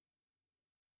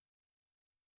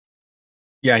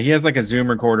 Yeah, he has like a Zoom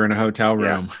recorder in a hotel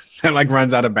room that like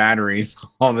runs out of batteries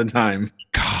all the time.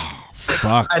 Oh,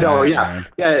 fuck. I know, man.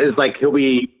 Yeah, it's like he'll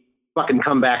be fucking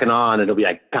come back and on, and he'll be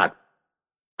like, God,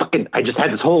 fucking, I just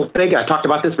had this whole thing. I talked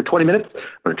about this for 20 minutes. I'm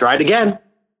going to try it again.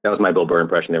 That was my Bill Burr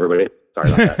impression, everybody.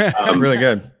 Sorry about that. Really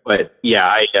good. But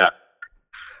yeah,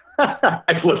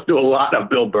 I've listened to a lot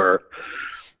of Bill Burr.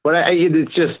 But it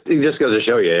just goes to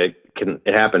show you,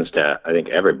 it happens to, I think,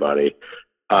 everybody.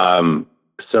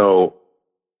 So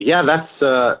yeah, that's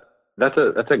a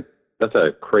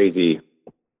crazy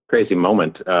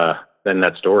moment. Then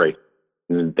that story,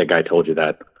 and the guy told you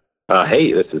that,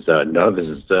 hey, this is none of this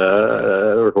is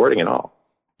recording at all.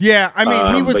 Yeah, I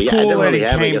mean, he was cool and he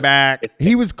really came back.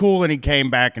 He was cool and he came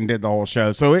back and did the whole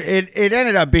show. So it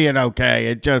ended up being okay.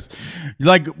 It just,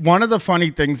 like, one of the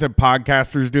funny things that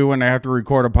podcasters do when they have to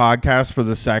record a podcast for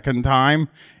the second time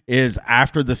is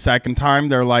after the second time,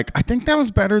 they're like, I think that was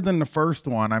better than the first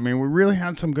one. I mean, we really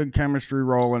had some good chemistry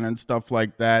rolling and stuff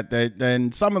like that.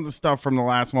 Then some of the stuff from the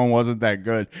last one wasn't that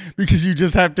good because you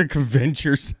just have to convince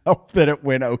yourself that it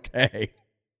went okay.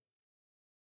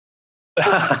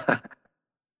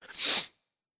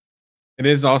 It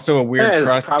is also a weird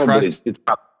trust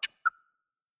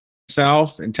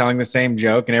yourself and telling the same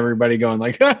joke and everybody going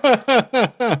like,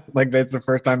 like that's the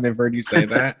first time they've heard you say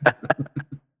that.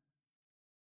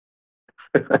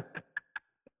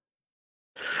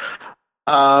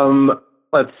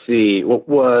 Let's see. What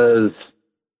was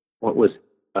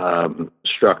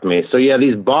struck me? So yeah,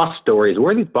 these boss stories.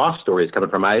 Where are these boss stories coming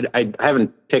from? I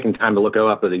haven't taken time to look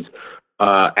up these.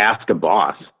 Ask a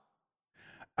Boss.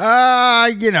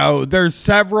 There's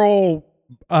several.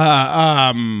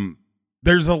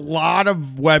 There's a lot of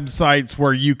websites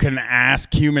where you can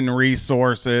ask human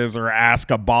resources or ask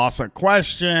a boss a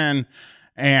question,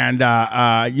 and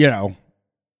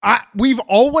we've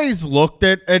always looked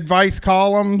at advice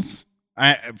columns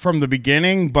from the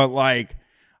beginning, but like,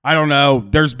 I don't know.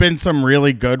 There's been some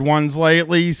really good ones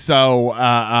lately,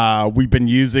 so we've been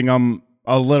using them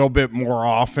a little bit more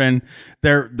often.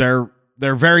 They're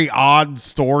very odd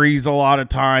stories a lot of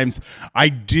times. I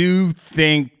do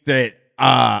think that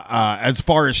as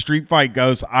far as Street Fight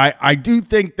goes, I do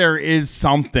think there is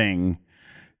something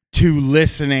to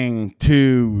listening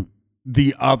to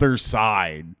the other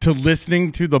side, to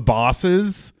listening to the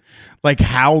bosses, like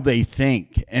how they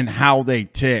think and how they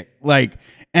tick, like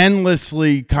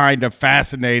endlessly kind of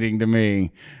fascinating to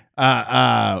me.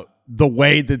 The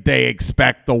way that they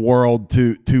expect the world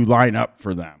to line up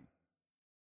for them.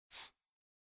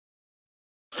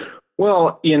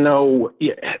 Well,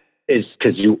 is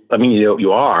because you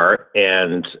are,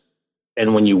 and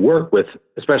when you work with,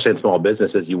 especially in small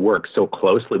businesses, you work so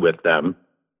closely with them,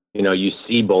 you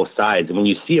see both sides. And when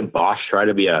you see a boss try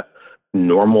to be a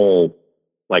normal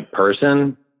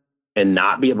person and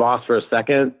not be a boss for a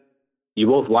second, you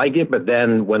both like it. But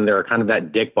then when they're kind of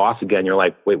that dick boss again, you're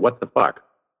like, wait, what the fuck?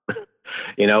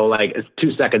 It's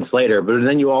 2 seconds later. But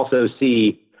then you also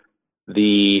see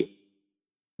the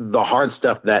hard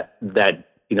stuff that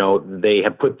they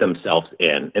have put themselves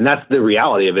in. And that's the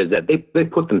reality of it, is that they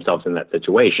put themselves in that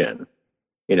situation,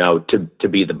 to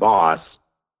be the boss.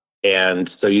 And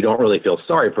so you don't really feel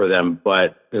sorry for them,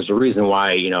 but there's a reason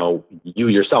why, you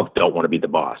yourself don't want to be the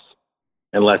boss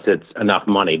unless it's enough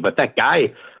money. But that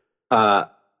guy, from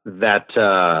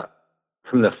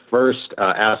the first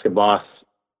Ask a Boss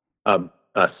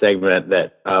segment,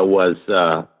 that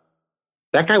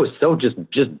guy was so just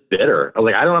bitter.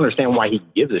 I don't understand why he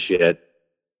gives a shit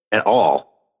at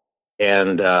all.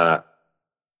 And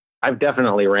I've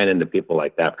definitely ran into people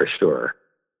like that for sure.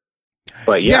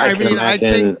 But yeah, I can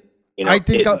imagine,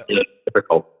 it's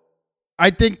difficult. I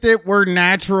think that we're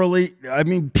naturally,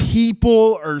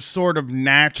 people are sort of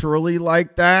naturally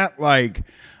like that.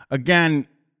 Again,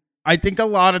 I think a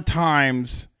lot of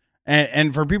times,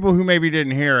 and for people who maybe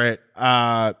didn't hear it,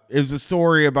 it was a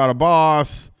story about a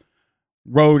boss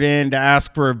wrote in to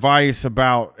ask for advice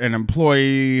about an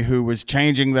employee who was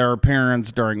changing their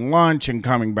appearance during lunch and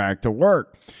coming back to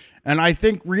work. And I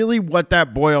think really what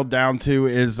that boiled down to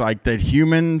is that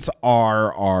humans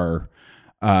are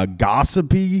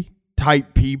gossipy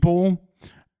type people.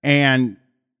 And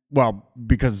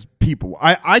because people,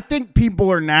 I think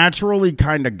people are naturally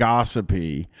kind of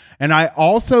gossipy. And I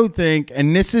also think,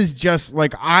 and this is just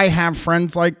I have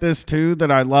friends like this too,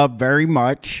 that I love very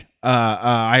much.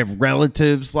 I have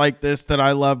relatives like this that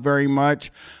I love very much,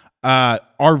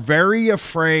 are very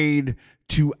afraid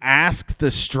to ask the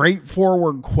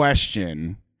straightforward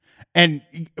question. And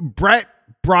Brett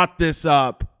brought this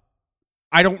up,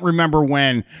 I don't remember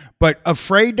when, but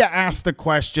afraid to ask the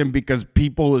question because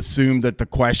people assume that the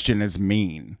question is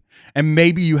mean. And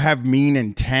maybe you have mean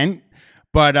intent,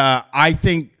 but I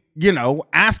think,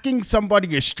 asking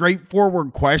somebody a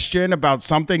straightforward question about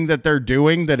something that they're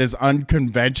doing that is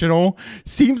unconventional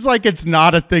seems like it's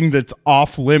not a thing that's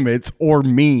off limits or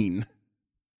mean.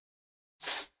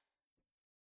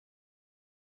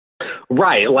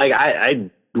 Right. I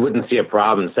wouldn't see a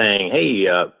problem saying, hey,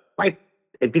 why,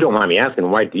 if you don't mind me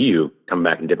asking, why do you come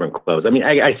back in different clothes?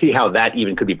 I see how that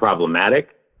even could be problematic,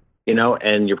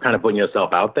 and you're kind of putting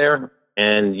yourself out there,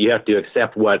 and you have to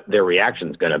accept what their reaction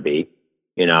is going to be.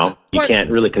 You can't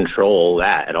really control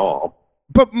that at all.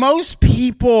 But most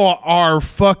people are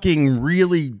fucking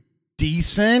really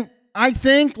decent, I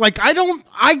think.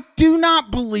 I do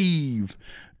not believe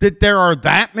that there are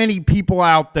that many people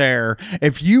out there.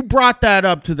 If you brought that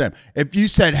up to them, if you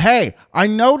said, hey, I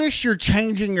notice you're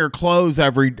changing your clothes I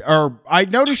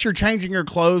notice you're changing your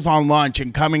clothes on lunch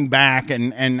and coming back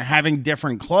and having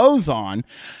different clothes on.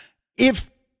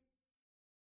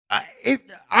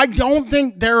 I don't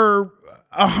think there are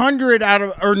 100 out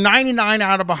of, or 99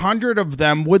 out of 100 of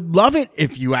them would love it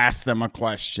if you ask them a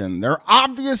question. They're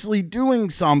obviously doing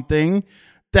something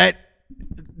that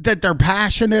they're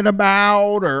passionate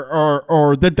about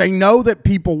or that they know that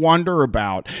people wonder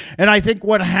about. And I think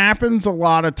what happens a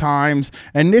lot of times,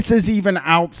 and this is even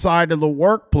outside of the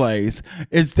workplace,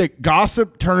 is that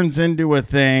gossip turns into a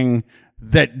thing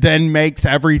that then makes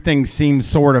everything seem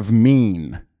sort of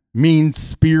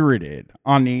mean-spirited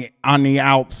on the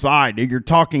outside. You're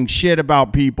talking shit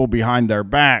about people behind their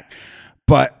back,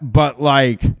 but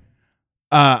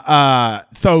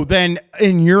so then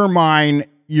in your mind,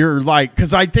 you're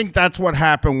because I think that's what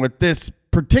happened with this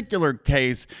particular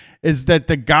case, is that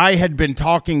the guy had been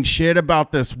talking shit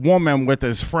about this woman with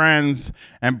his friends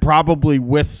and probably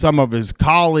with some of his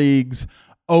colleagues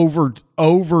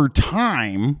over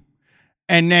time.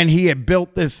 And then he had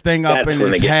built this thing up in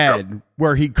his head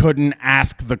where he couldn't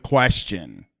ask the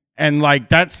question. And I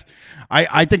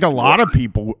think a lot of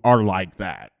people are like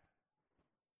that.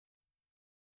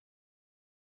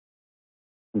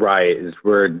 Right.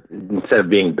 We're, instead of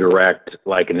being direct,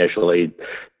 initially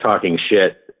talking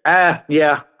shit.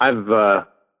 Yeah,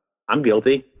 I'm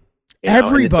guilty.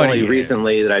 Everybody it's only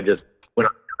recently that I just went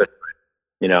on to it,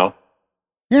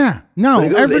 Yeah, no,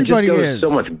 everybody it just goes is.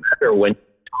 so much better when you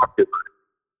talk to them.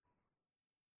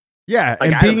 Yeah. I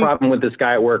had a problem with this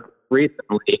guy at work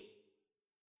recently.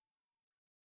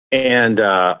 And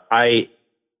I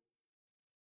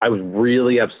was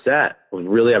really upset. I was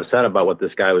really upset about what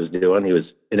this guy was doing.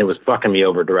 And it was fucking me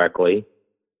over directly.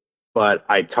 But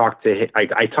I talked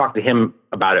to him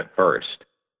about it first,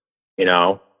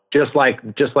 just like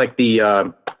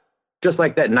that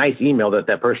nice email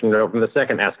that person wrote from the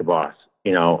second Ask a Boss,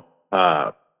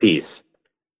 piece.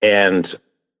 And,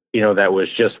 that was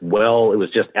just, it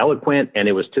was just eloquent, and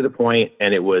it was to the point,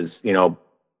 and it was,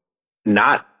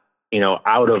 not,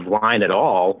 out of line at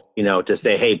all, to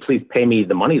say, hey, please pay me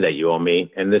the money that you owe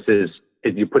me. And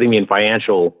you're putting me in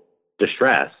financial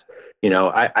distress.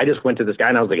 I just went to this guy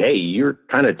and I was like, hey, you're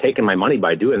kind of taking my money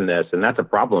by doing this, and that's a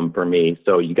problem for me.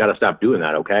 So you got to stop doing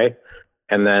that. Okay.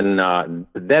 And then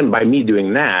by me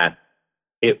doing that,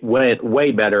 it went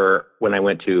way better when I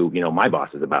went to, my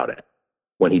bosses about it,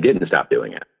 when he didn't stop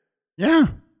doing it. Yeah.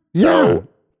 Yeah. So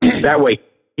that way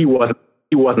he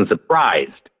wasn't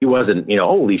surprised. He wasn't,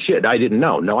 holy shit, I didn't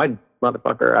know. No,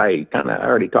 motherfucker, I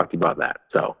already talked to you about that.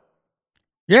 So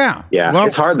yeah. Well,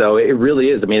 it's hard though. It really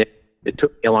is. I mean, it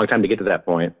took me a long time to get to that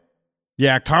point.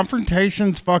 Yeah.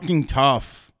 Confrontation's fucking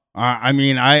tough.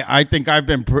 I think I've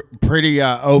been pretty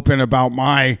open about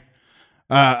my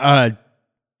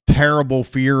terrible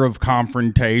fear of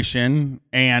confrontation,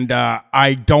 and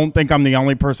I don't think I'm the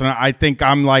only person. I think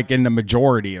I'm like in the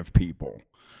majority of people.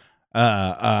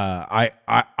 I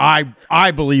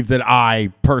believe that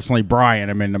I personally, Brian,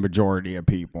 am in the majority of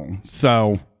people.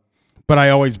 So, but I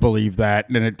always believe that,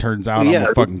 and then it turns out I'm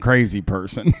a fucking crazy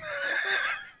person.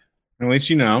 At least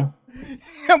you know.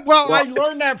 well, I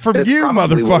learned that from you,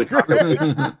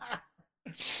 motherfucker.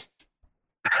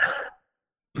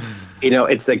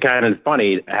 It's the kind of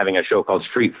funny having a show called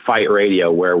Street Fight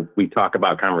Radio where we talk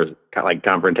about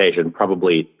confrontation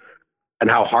probably and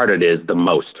how hard it is the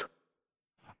most.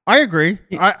 I agree.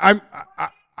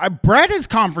 Brett is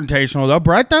confrontational though.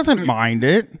 Brett doesn't mind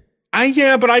it.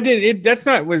 But I did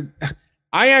it.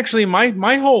 I actually,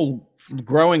 my whole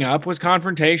growing up was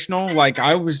confrontational. Like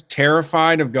I was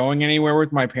terrified of going anywhere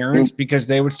with my parents because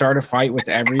they would start a fight with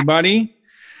everybody,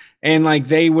 and like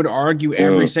they would argue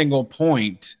every single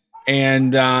point.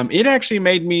 And it actually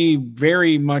made me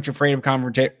very much afraid of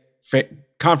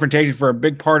confrontation for a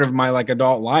big part of my like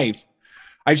adult life.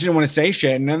 I just didn't want to say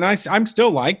shit. And then I'm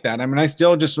still like that. I mean, I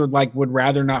still just would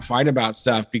rather not fight about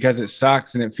stuff because it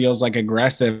sucks and it feels like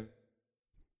aggressive.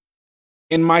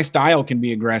 And my style can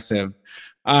be aggressive.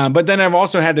 But then I've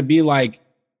also had to be like,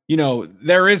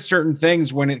 there is certain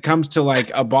things when it comes to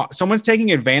like someone's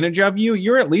taking advantage of you,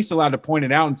 you're at least allowed to point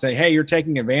it out and say, hey, you're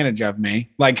taking advantage of me.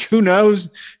 Like, who knows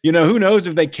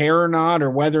if they care or not, or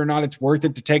whether or not it's worth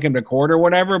it to take them to court or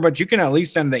whatever, but you can at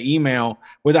least send the email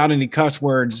without any cuss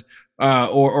words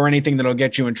or anything that'll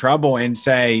get you in trouble and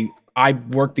say, I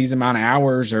worked these amount of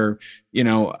hours, or, you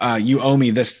owe me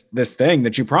this thing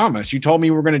that you promised. You told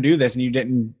me we were going to do this and you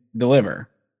didn't deliver.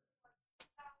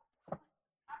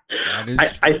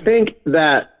 I think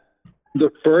that the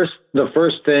first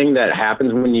thing that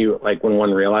happens when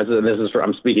one realizes, and this is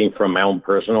I'm speaking from my own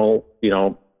personal,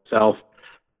 self.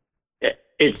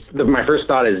 My first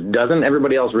thought is, doesn't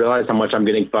everybody else realize how much I'm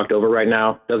getting fucked over right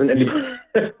now? Doesn't anybody,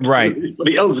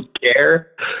 anybody else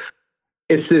care?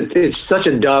 It's such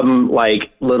a dumb,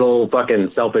 like little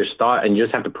fucking selfish thought, and you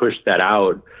just have to push that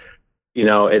out.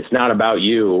 It's not about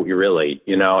you really,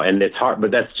 and it's hard,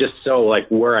 but that's just so like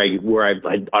where I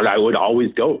would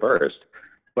always go first,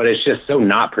 but it's just so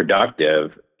not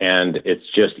productive, and it's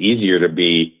just easier to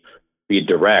be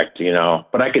direct,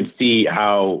 but I could see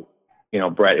how,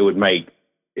 Brett, it would make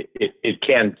it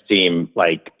can seem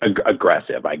like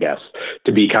aggressive, I guess,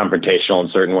 to be confrontational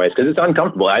in certain ways, because it's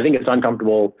uncomfortable. I think it's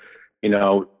uncomfortable,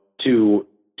 to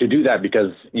do that,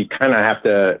 because you kind of have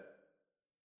to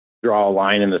draw a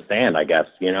line in the sand, I guess,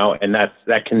 and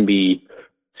that can be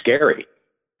scary.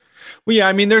 Well, yeah,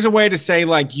 I mean, there's a way to say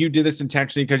like you did this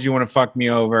intentionally because you want to fuck me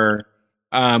over,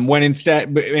 when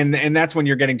instead, and that's when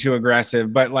you're getting too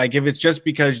aggressive. But like if it's just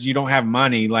because you don't have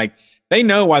money, like they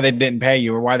know why they didn't pay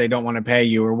you or why they don't want to pay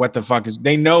you or what the fuck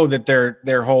they know that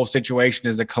their whole situation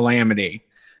is a calamity.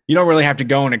 You don't really have to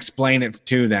go and explain it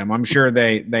to them. I'm sure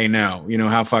they know,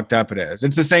 how fucked up it is.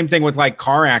 It's the same thing with like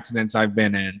car accidents I've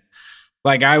been in.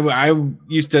 Like I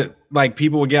used to, like,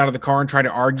 people would get out of the car and try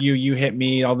to argue, you hit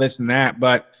me, all this and that.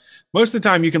 But most of the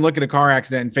time you can look at a car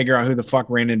accident and figure out who the fuck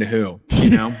ran into who,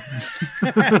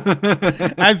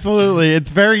 Absolutely. It's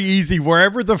very easy.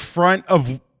 Wherever the front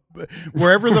of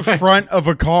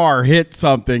a car hit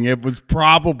something, it was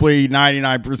probably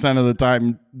 99% of the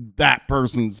time that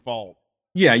person's fault.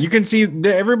 Yeah, you can see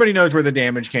everybody knows where the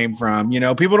damage came from.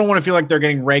 People don't want to feel like they're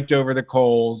getting raked over the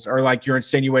coals, or like you're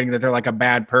insinuating that they're like a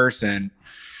bad person.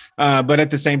 But at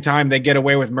the same time, they get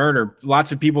away with murder.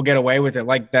 Lots of people get away with it.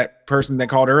 Like that person that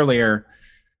called earlier,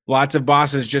 lots of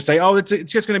bosses just say, oh, it's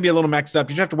just going to be a little mixed up.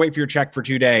 You just have to wait for your check for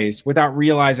 2 days, without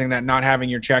realizing that not having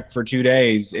your check for 2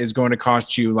 days is going to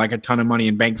cost you like a ton of money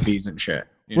in bank fees and shit.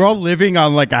 We're all living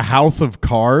on like a house of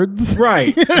cards.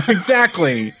 Right.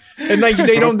 Exactly. And like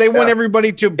they want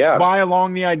everybody to Yeah. buy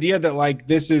along the idea that like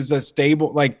this is a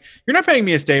stable, like you're not paying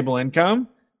me a stable income.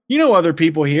 You know, other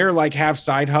people here like have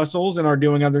side hustles and are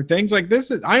doing other things. Like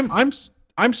this is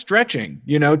I'm stretching,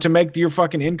 you know, to make your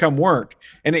fucking income work.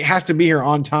 And it has to be here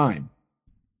on time.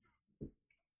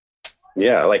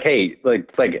 Yeah, like, hey,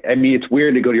 like, I mean, it's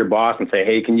weird to go to your boss and say,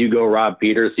 hey, can you go rob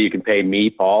Peter so you can pay me,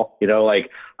 Paul? You know, like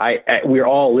we're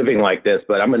all living like this,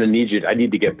 but I'm going to need you. I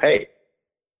need to get paid,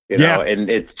 you know? And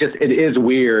it is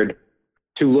weird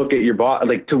to look at your boss,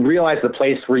 like to realize the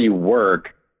place where you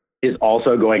work is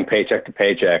also going paycheck to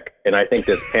paycheck. And I think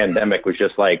this pandemic was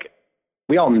just like,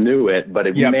 we all knew it, but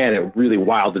man, it really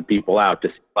wilded people out.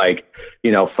 Just like,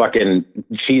 you know, fucking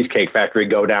Cheesecake Factory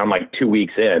go down like 2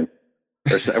 weeks in.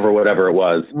 Or whatever it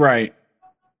was. Right.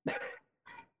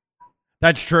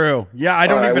 That's true. Yeah, I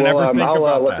don't even ever think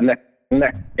about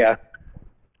that. Yeah.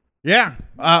 Yeah.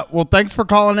 Well, thanks for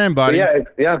calling in, buddy.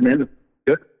 Yeah, man.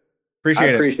 Good.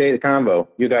 Appreciate the convo.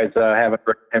 You guys have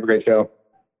a great show.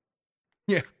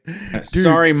 Yeah.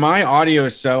 Sorry, my audio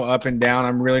is so up and down.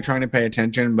 I'm really trying to pay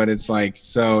attention, but it's like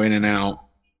so in and out.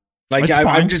 Like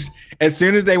I'm just, as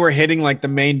soon as they were hitting like the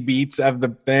main beats of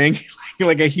the thing,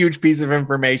 like a huge piece of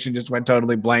information just went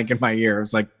totally blank in my ear. I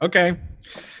was like, okay,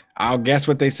 I'll guess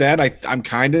what they said. I'm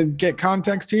kind of get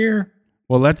context here.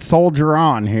 Well, let's soldier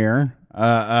on here.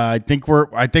 I think we're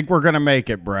gonna make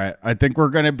it, Brett. I think we're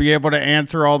gonna be able to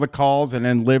answer all the calls and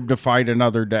then live to fight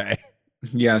another day.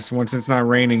 Yes, once it's not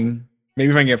raining,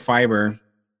 maybe if I can get fiber,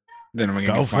 then I'm gonna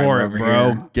go for it,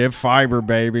 bro. Here. Give fiber,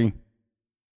 baby.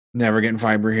 Never getting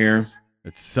fiber here.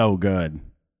 It's so good.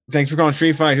 Thanks for calling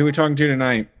Street Fight. Who are we talking to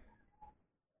tonight?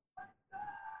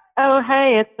 Oh,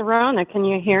 hey, it's Arona. Can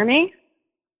you hear me?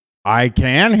 I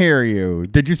can hear you.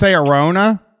 Did you say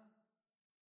Arona?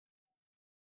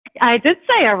 I did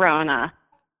say Arona.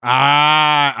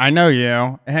 I know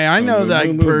you. Hey, I know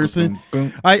that person.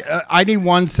 I need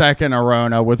 1 second,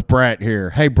 Arona, with Brett here.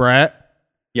 Hey, Brett.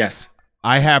 Yes.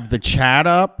 I have the chat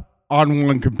up on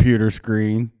one computer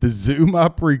screen, the Zoom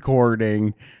up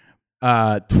recording,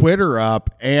 Twitter up,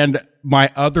 and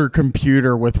my other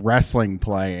computer with wrestling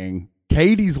playing.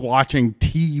 Katie's watching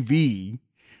TV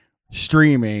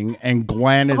streaming, and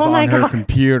Gwen is on her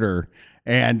computer,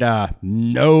 and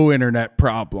no internet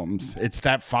problems. It's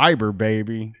that fiber,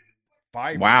 baby.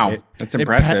 Fiber. Wow, that's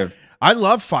impressive. I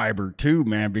love fiber too,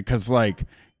 man, because like,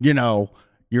 you know,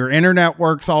 your internet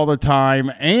works all the time,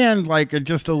 and like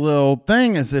just a little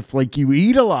thing is if like you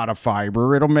eat a lot of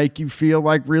fiber, it'll make you feel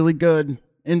like really good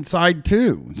inside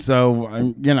too.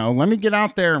 So, you know, let me get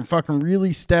out there and fucking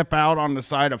really step out on the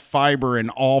side of fiber in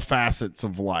all facets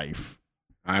of life.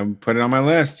 I put it on my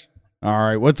list. All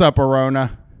right. What's up,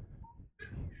 Arona?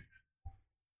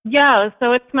 Yeah,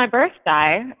 so it's my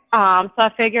birthday. So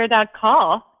I figured I'd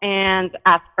call and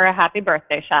ask for a happy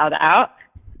birthday shout out.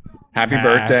 Happy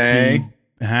birthday.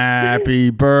 Happy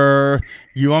birth.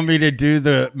 You want me to do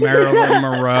the Marilyn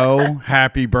Monroe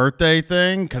happy birthday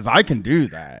thing? Because I can do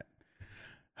that.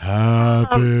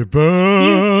 Happy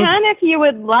birthday. You can if you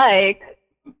would like.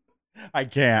 I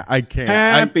can't.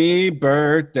 Happy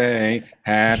birthday.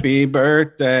 Happy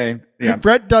birthday. Yeah.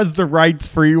 Brett does the rights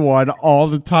free one all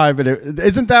the time. And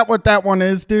isn't that what that one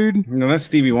is, dude? No, that's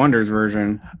Stevie Wonder's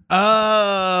version.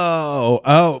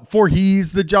 Oh, for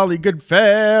he's the jolly good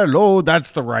fellow.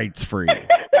 That's the rights free.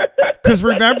 Because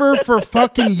remember, for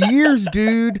fucking years,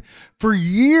 dude, for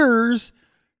years,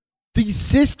 these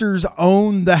sisters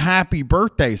own the happy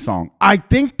birthday song. I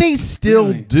think they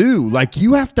still do. Like,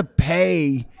 you have to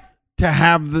pay to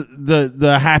have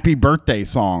the happy birthday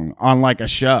song on like a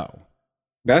show.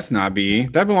 That's not B.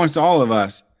 That belongs to all of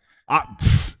us.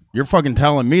 You're fucking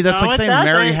telling me. That's like saying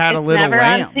Mary had a little never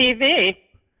lamb. On TV.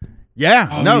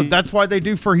 Yeah, that's why they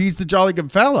do for he's the jolly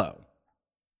good fellow.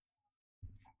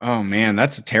 Oh man,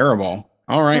 that's terrible.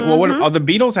 All right. Well, the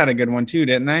Beatles had a good one too,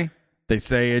 didn't they? They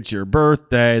say it's your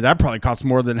birthday. That probably costs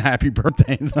more than happy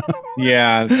birthday, though.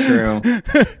 Yeah, that's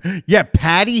true. Yeah,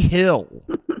 Patty Hill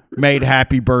made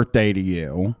happy birthday to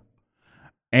you.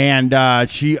 And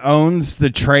she owns the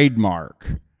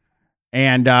trademark.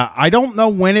 And I don't know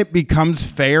when it becomes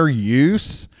fair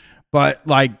use, but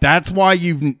like that's why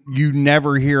you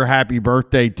never hear happy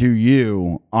birthday to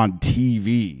you on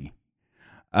TV,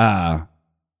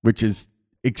 which is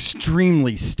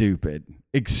extremely stupid.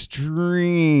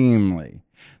 Extremely.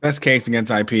 Best case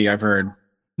against IP, I've heard.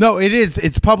 No, it is.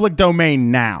 It's public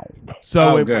domain now.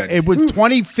 So it was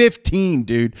 2015,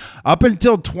 dude. Up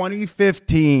until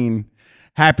 2015,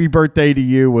 Happy Birthday to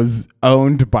You was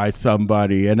owned by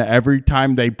somebody. And every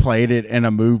time they played it in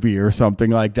a movie or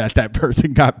something like that, that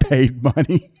person got paid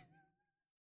money.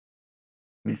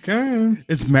 Okay.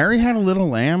 Is Mary Had a Little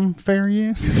Lamb fair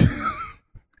use?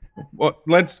 Well,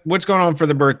 what's going on for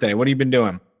the birthday? What have you been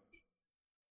doing?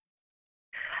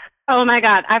 Oh my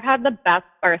God, I've had the best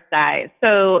birthday.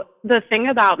 So the thing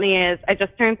about me is I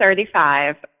just turned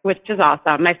 35, which is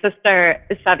awesome. My sister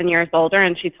is 7 years older,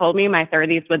 and she told me my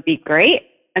 30s would be great,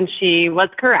 and she was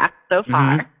correct so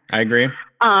far. I agree.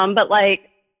 But like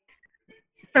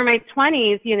for my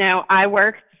 20s, you know, I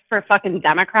worked for fucking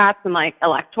Democrats and like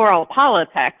electoral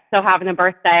politics. So having a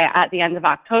birthday at the end of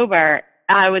October,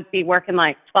 I would be working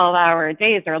like 12-hour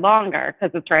days or longer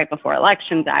because it's right before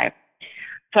election day.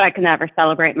 So I could never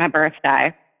celebrate my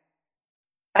birthday.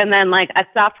 And then like I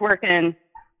stopped working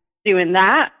doing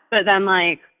that. But then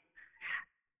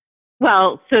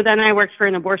so then I worked for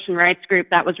an abortion rights group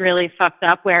that was really fucked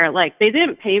up where like they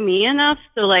didn't pay me enough.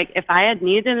 So like if I had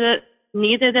needed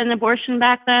an abortion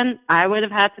back then, I would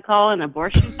have had to call an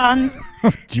abortion fund.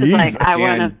 Jesus. I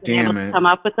wouldn't have been able to come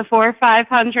up with the $400 or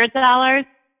 $500.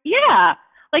 Yeah.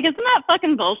 Like, isn't that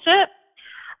fucking bullshit?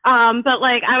 But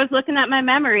like I was looking at my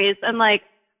memories and like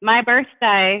my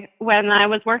birthday when I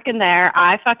was working there,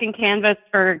 I fucking canvassed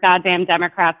for goddamn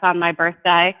Democrats on my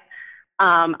birthday,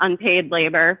 unpaid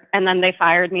labor. And then they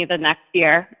fired me the next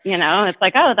year. You know, it's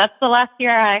like, oh, that's the last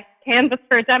year I canvassed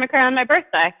for a Democrat on my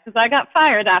birthday because I got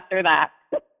fired after that.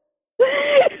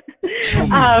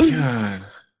 God.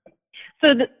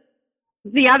 So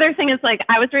the other thing is like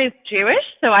I was raised Jewish,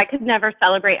 so I could never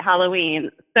celebrate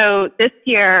Halloween. So this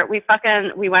year we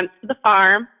went to the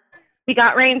farm. We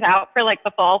got rained out for like the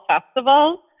fall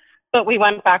festival, but we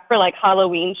went back for like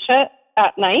Halloween shit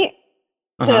at night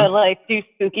to like do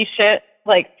spooky shit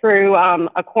like through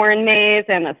a corn maze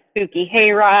and a spooky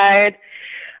hayride.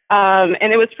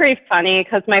 And it was pretty funny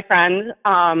because my friend,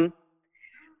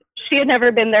 she had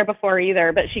never been there before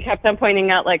either, but she kept on pointing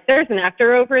out like, there's an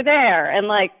actor over there. And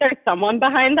like, there's someone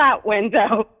behind that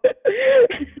window.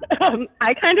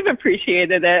 I kind of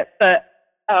appreciated it, but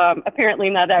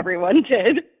apparently not everyone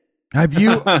did. Have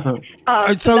you?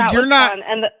 So you're not.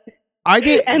 I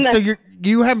did. So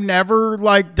you have never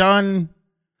like done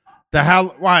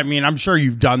the Well, I mean, I'm sure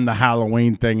you've done the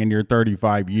Halloween thing in your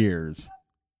 35 years.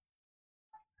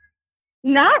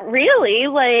 Not really.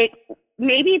 Like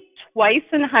maybe twice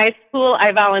in high school,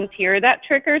 I volunteered at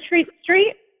Trick or Treat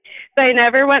Street. So I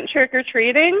never went trick or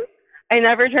treating. I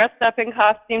never dressed up in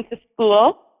costume to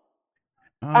school.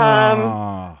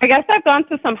 I guess I've gone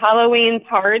to some Halloween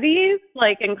parties,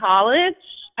 like in college.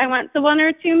 I went to one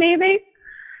or two, maybe.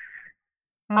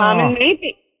 And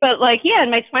maybe, but like, yeah,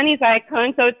 in my 20s, I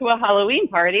couldn't go to a Halloween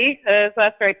party because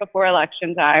that's right before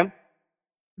election time.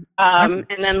 And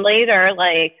then later,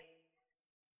 like,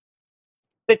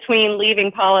 between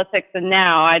leaving politics and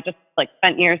now, I just like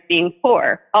spent years being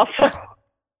poor. Also,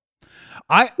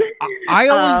 I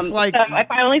always like. So I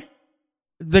finally.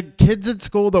 The kids at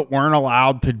school that weren't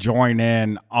allowed to join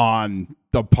in on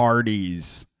the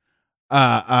parties,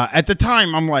 at the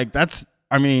time, I'm like,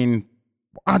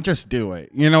 I'll just do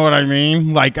it. You know what I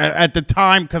mean? Like at the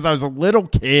time, because I was a little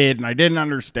kid and I didn't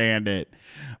understand it.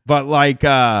 But like,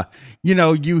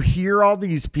 you hear all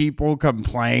these people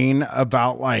complain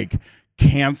about like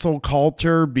cancel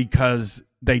culture because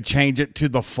they change it to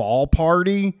the fall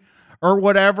party or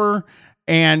whatever.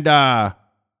 And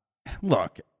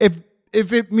look,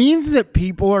 if it means that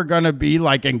people are going to be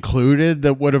like included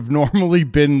that would have normally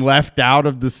been left out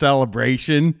of the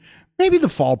celebration, maybe the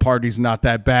fall party's not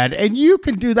that bad. And you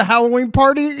can do the Halloween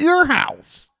party at your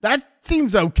house. That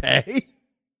seems okay.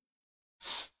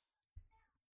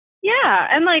 Yeah.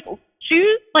 And like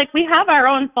Jews, like we have our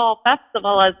own fall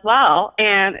festival as well.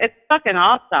 And it's fucking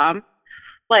awesome.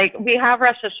 Like we have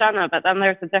Rosh Hashanah, but then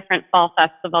there's a different fall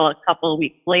festival a couple of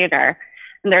weeks later.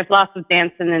 And there's lots of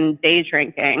dancing and day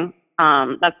drinking.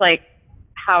 That's like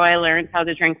how I learned how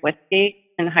to drink whiskey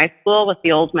in high school with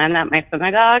the old men at my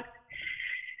synagogue.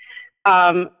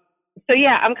 So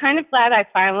yeah, I'm kind of glad I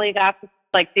finally got to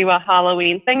like do a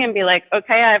Halloween thing and be like,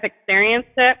 okay, I've experienced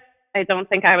it. I don't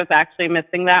think I was actually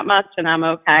missing that much, and I'm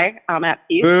okay. I'm at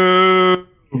peace. I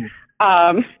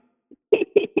don't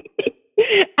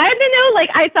know.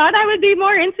 Like I thought I would be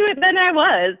more into it than I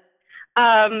was.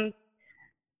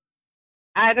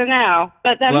 I don't know.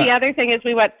 But then the other thing is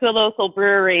we went to a local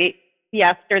brewery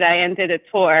yesterday and did a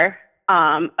tour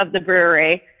of the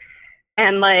brewery.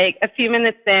 And like a few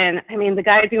minutes in, I mean, the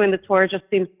guy doing the tour just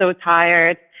seems so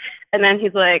tired. And then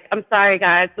he's like, I'm sorry,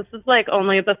 guys. This is like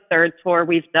only the third tour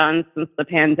we've done since the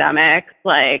pandemic.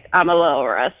 Like, I'm a little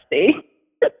rusty.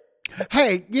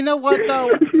 Hey, you know what,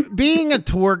 though? Being a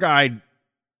tour guide,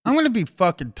 I'm going to be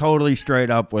fucking totally straight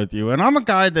up with you. And I'm a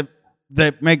guy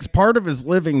that makes part of his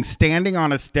living standing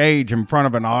on a stage in front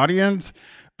of an audience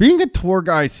Being a tour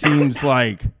guide seems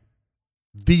like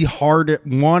the hardest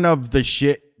one of the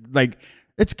shit. Like,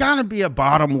 it's got to be a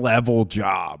bottom level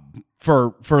job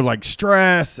for like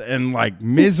stress and like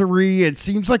misery. It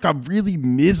seems like a really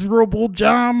miserable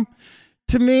job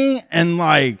to me, and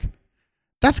like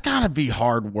that's got to be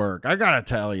hard work. I gotta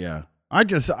tell you. I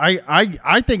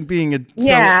think being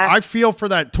so I feel for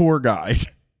that tour guide.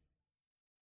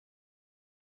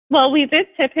 Well, we did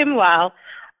tip him well.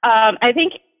 I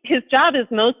think his job is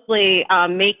mostly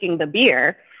making the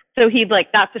beer. So he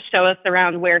like got to show us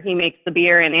around where he makes the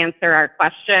beer and answer our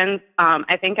questions.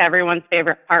 I think everyone's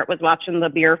favorite part was watching the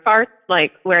beer farts,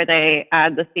 like where they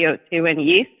add the CO2 and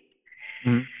yeast.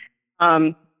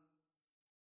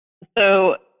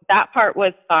 So that part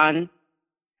was fun.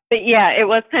 But yeah, it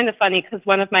was kind of funny because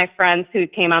one of my friends who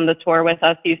came on the tour with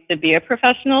us used to be a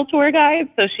professional tour guide.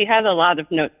 So she had a lot of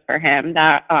notes for him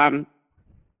that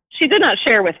she did not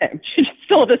share with him. She just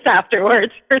told us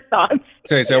afterwards her thoughts.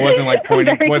 Okay, so it wasn't like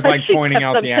pointing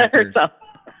out the actors.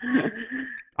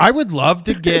 I would love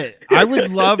to get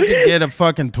a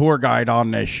fucking tour guide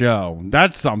on this show.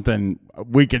 That's something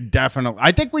we could definitely.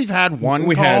 I think we've had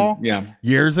one call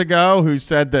years ago who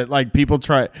said that like people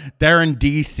try. They're in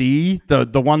DC.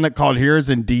 The one that called here is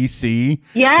in DC.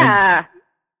 Yeah,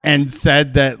 and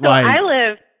said that so like I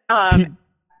live.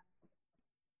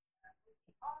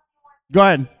 Go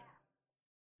ahead.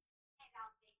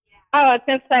 Oh, I was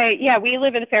going to say, yeah, we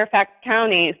live in Fairfax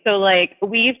County. So, like,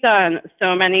 we've done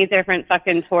so many different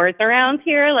fucking tours around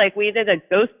here. Like, we did a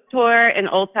ghost tour in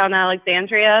Old Town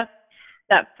Alexandria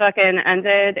that fucking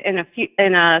ended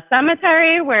in a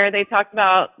cemetery where they talked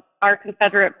about our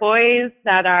Confederate boys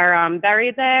that are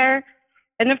buried there.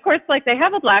 And, of course, like, they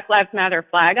have a Black Lives Matter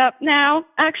flag up now,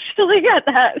 actually, at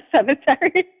that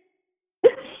cemetery.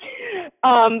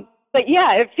 But,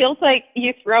 yeah, it feels like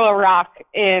you throw a rock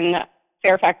in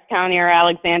Fairfax County or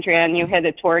Alexandria and you hit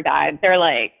a tour guide. They're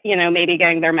like, you know, maybe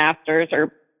getting their master's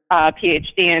or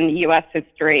PhD in U.S.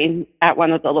 history at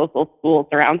one of the local schools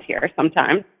around here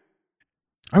sometimes.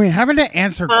 I mean, having to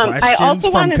answer questions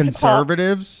from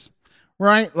conservatives,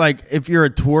 right? Like if you're a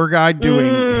tour guide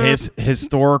doing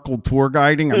historical tour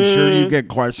guiding, I'm sure you get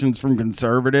questions from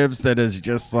conservatives that is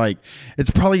just like,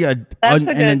 it's probably an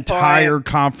entire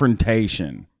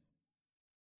confrontation.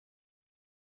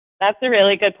 That's a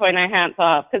really good point. I hands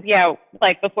off because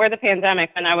like before the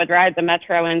pandemic, when I would ride the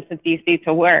metro into DC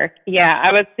to work,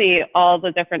 I would see all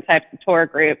the different types of tour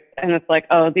groups, and it's like,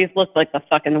 oh, these look like the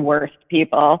fucking worst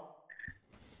people.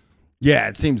 Yeah,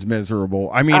 it seems miserable.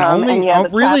 I mean, only a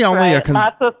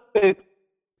lots of spooks.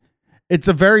 It's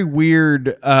a very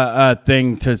weird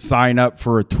thing to sign up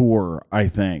for a tour, I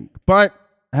think. But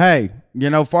hey, you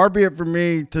know, far be it from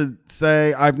me to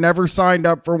say I've never signed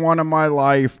up for one in my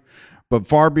life. But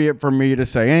far be it from me to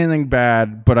say anything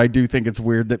bad, but I do think it's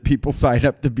weird that people sign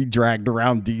up to be dragged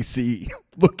around DC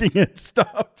looking at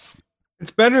stuff. It's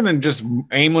better than just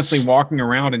aimlessly walking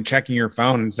around and checking your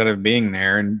phone instead of being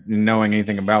there and knowing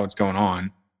anything about what's going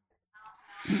on.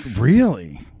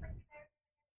 Really?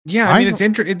 Yeah, I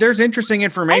mean, there's interesting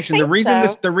information. The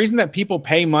reason that people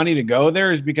pay money to go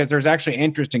there is because there's actually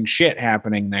interesting shit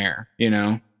happening there, you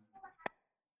know?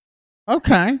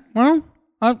 Okay, well,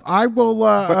 I will.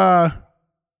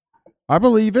 I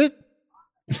believe it.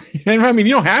 I mean,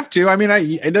 you don't have to. I mean,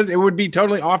 it would be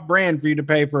totally off brand for you to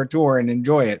pay for a tour and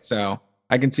enjoy it. So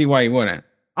I can see why you wouldn't.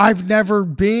 I've never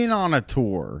been on a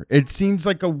tour. It seems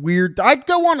like a weird. I'd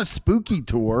go on a spooky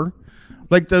tour,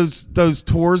 like those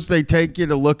tours they take you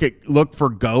to look for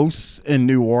ghosts in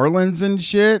New Orleans and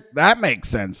shit. That makes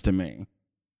sense to me.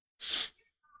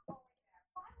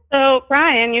 So,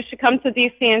 Brian, you should come to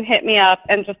DC and hit me up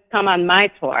and just come on my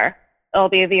tour. It'll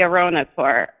be the Arona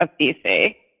tour of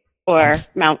DC or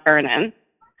Mount Vernon.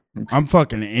 I'm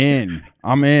fucking in.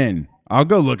 I'm in. I'll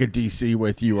go look at DC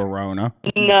with you, Arona.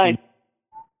 Nice.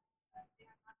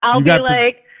 I'll be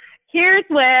like, here's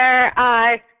where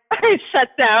I shut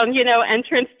down, you know,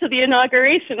 entrance to the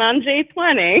inauguration on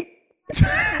J20.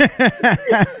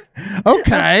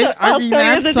 Okay, I mean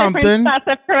that's something. Different spots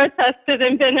I've protested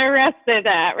and been arrested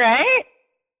at, right?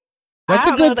 That's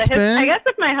a good spin. I guess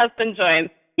if my husband joins,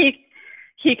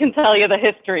 he can tell you the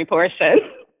history portion.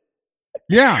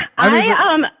 Yeah,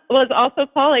 I was also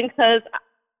calling because.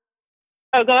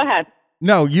 Oh, go ahead.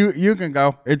 No, you can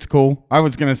go. It's cool. I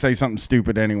was gonna say something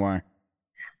stupid anyway.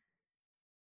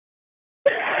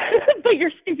 But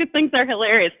your stupid things are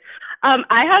hilarious.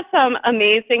 I have some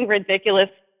amazing, ridiculous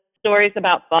stories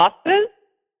about bosses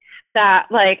that,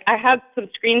 like, I had some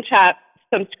screenshots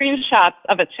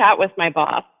of a chat with my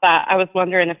boss that I was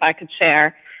wondering if I could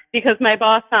share because my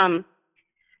boss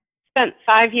spent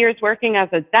 5 years working as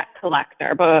a debt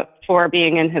collector before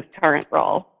being in his current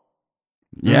role.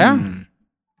 Yeah. Mm.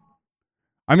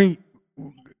 I mean,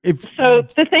 So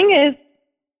the thing is,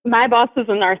 my boss is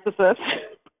a narcissist.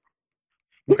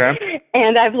 Okay.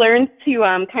 And I've learned to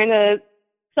kind of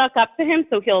suck up to him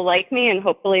so he'll like me and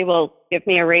hopefully will give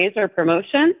me a raise or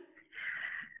promotion.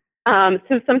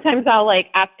 So sometimes I'll like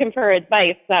ask him for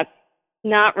advice that's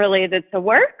not related to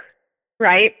work,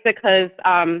 right? Because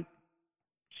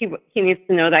he needs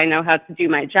to know that I know how to do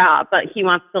my job, but he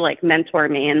wants to like mentor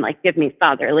me and like give me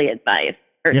fatherly advice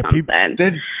or something.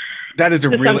 That is a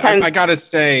So really, sometimes- I gotta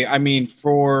say, I mean,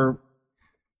 for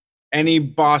any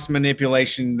boss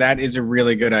manipulation, that is a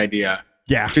really good idea.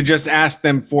 yeah. To just ask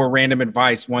them for random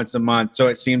advice once a month, so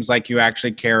it seems like you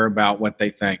actually care about what they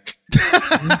think.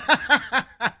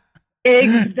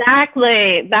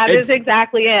 Exactly. That It's- is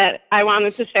exactly it. I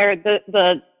wanted to share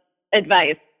the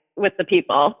advice with the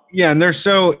people. Yeah, and they're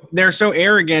so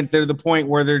arrogant. They're the point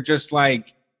where they're just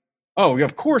like, "Oh,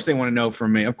 of course they want to know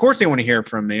from me. Of course they want to hear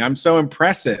from me. I'm so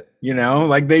impressive." You know,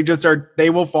 like they just are. They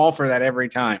will fall for that every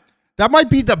time. That might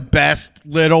be the best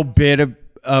little bit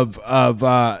of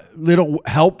little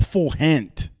helpful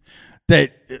hint.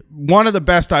 That one of the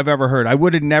best I've ever heard. I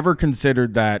would have never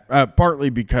considered that,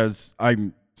 partly because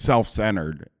I'm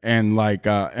self-centered and like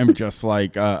am just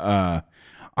like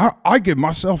I give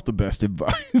myself the best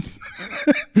advice.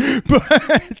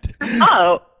 but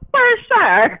Oh, for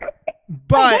sure. I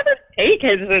but never take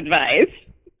his advice.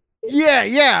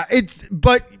 yeah, it's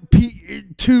but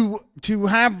to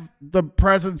have the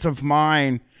presence of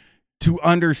mind to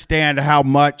understand how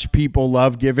much people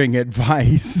love giving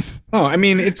advice. Oh, I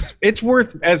mean, it's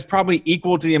worth as probably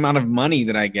equal to the amount of money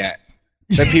that I get.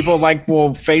 That people like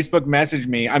will Facebook message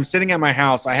me. I'm sitting at my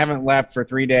house. I haven't left for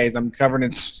 3 days. I'm covered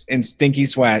in stinky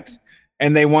sweats,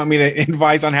 and they want me to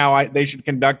advise on how they should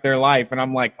conduct their life. And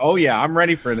I'm like, oh yeah, I'm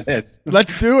ready for this.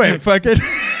 Let's do it. Fucking.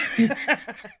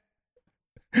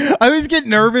 I always get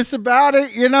nervous about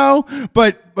it, you know,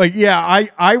 but yeah,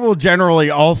 I will generally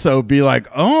also be like,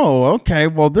 oh, okay,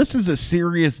 well, this is a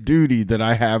serious duty that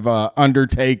I have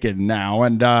undertaken now,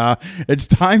 and it's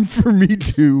time for me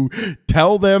to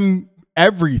tell them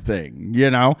everything, you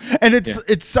know. And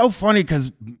it's so funny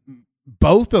because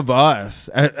both of us,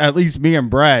 at least me and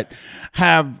Brett,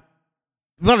 have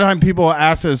a lot of time people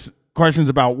ask us questions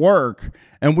about work,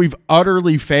 and we've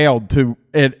utterly failed to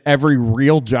at every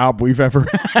real job we've ever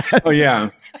had. Oh yeah.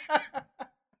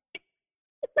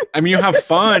 I mean, you'll have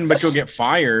fun, but you'll get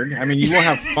fired. I mean, you will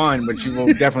have fun, but you will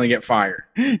definitely get fired.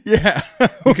 Yeah.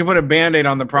 You can put a Band-Aid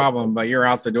on the problem, but you're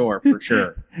out the door for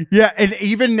sure. Yeah, and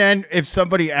even then, if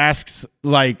somebody asks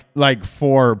like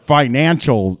for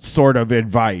financial sort of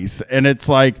advice, and it's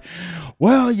like,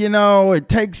 well, you know, it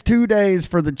takes 2 days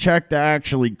for the check to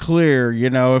actually clear.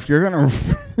 You know, if you're gonna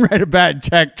write a bad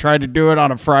check, try to do it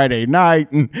on a Friday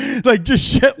night, and like just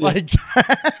shit like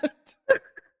that.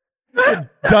 It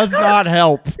does not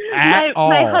help at all.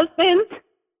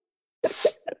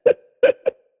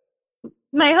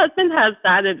 My husband has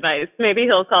bad advice. Maybe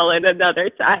he'll call it another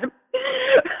time.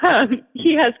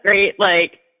 He has great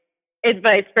like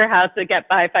advice for how to get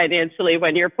by financially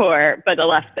when you're poor, but a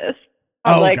leftist.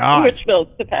 God. Which bills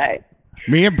to pay.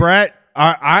 Me and Brett,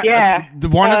 Yeah.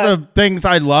 One of the things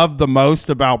I love the most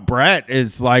about Brett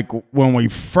is like when we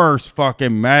first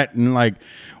fucking met and like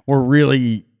we're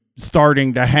really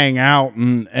starting to hang out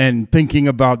and thinking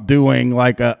about doing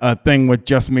like a thing with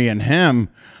just me and him,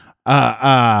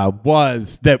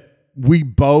 was that we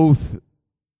both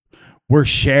were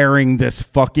sharing this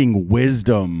fucking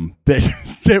wisdom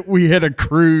that we had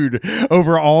accrued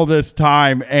over all this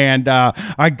time. And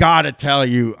I gotta tell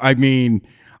you, I mean,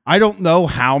 I don't know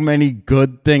how many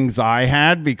good things I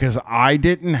had because I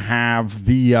didn't have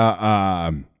the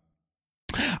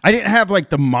I didn't have like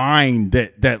the mind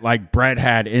that like Brett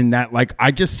had, in that like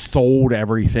I just sold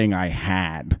everything I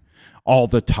had all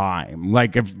the time.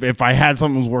 Like if I had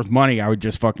something that was worth money, I would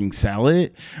just fucking sell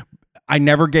it. I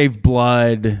never gave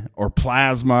blood or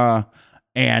plasma,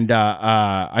 and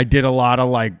I did a lot of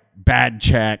like bad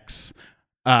checks,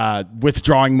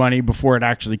 withdrawing money before it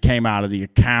actually came out of the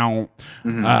account,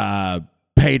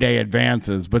 payday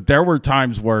advances. But there were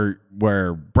times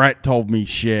where Brett told me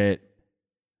shit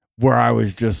where I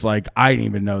was just like, I didn't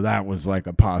even know that was like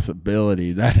a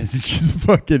possibility. That is just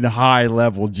fucking high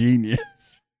level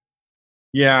genius.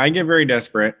 Yeah, I get very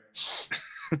desperate.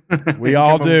 We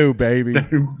all do, baby.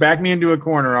 Back me into a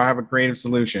corner. I'll have a creative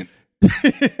solution.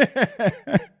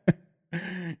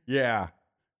 Yeah.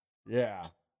 Yeah.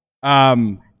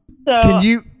 So Can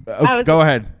you go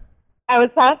ahead? I was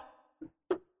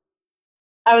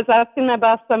asking my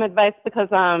boss some advice because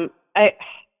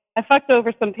I fucked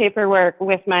over some paperwork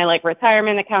with my like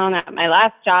retirement account at my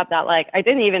last job that like I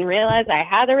didn't even realize I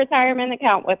had a retirement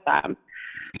account with them.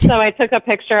 So I took a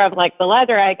picture of like the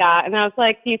letter I got, and I was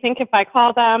like, do you think if I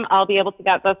call them, I'll be able to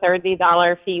get the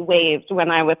 $30 fee waived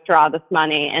when I withdraw this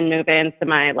money and move it into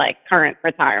my like current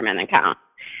retirement account?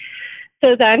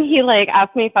 So then he like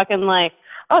asked me fucking like,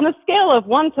 on a scale of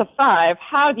 1 to 5,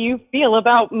 how do you feel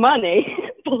about money?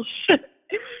 Bullshit.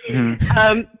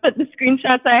 But the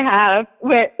screenshots I have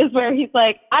is where he's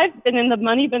like, I've been in the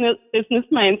money business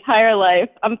my entire life.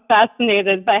 I'm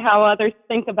fascinated by how others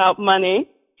think about money,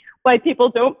 why people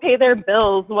don't pay their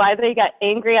bills, why they get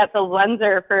angry at the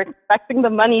lender for expecting the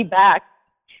money back,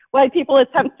 why people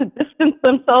attempt to distance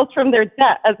themselves from their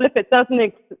debt as if it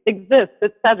doesn't exist,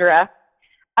 etc.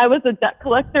 I was a debt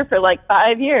collector for like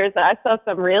 5 years. I saw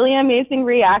some really amazing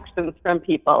reactions from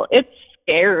people. It's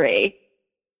scary.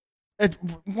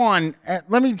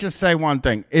 Let me just say one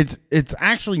thing. It's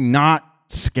actually not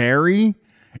scary.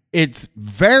 It's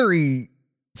very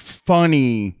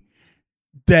funny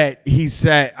that he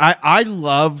said, I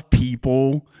love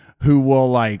people who will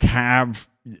like have,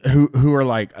 who are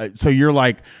like, so you're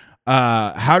like,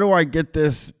 how do I get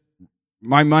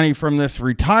my money from this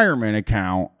retirement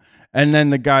account? And then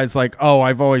the guy's like, oh,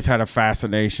 I've always had a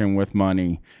fascination with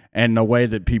money and the way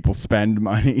that people spend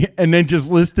money. And then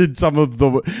just listed some of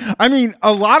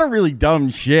a lot of really dumb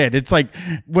shit. It's like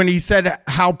when he said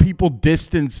how people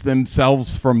distance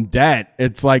themselves from debt,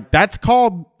 it's like, that's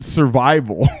called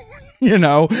survival,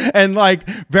 and like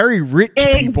very rich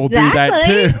people do that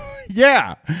too.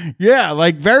 Yeah.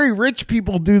 Like very rich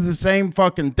people do the same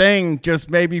fucking thing, just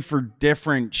maybe for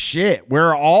different shit.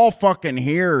 We're all fucking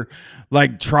here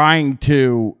like trying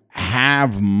to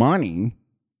have money.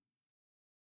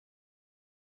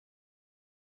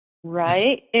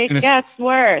 Right? It gets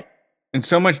worse. And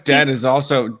so much debt is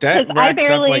also debt racks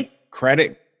up like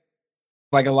credit.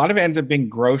 Like a lot of it ends up being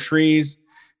groceries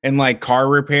and like car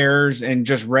repairs and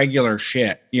just regular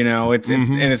shit.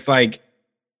 It's like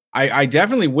I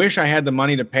definitely wish I had the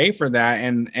money to pay for that,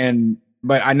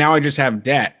 but now I just have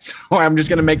debt, so I'm just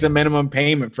gonna make the minimum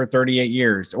payment for 38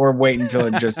 years, or wait until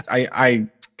it just I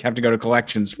have to go to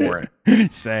collections for it.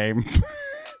 Same.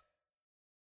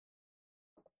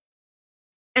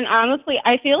 And honestly,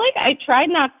 I feel like I tried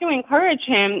not to encourage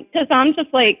him because I'm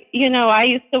just like, I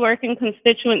used to work in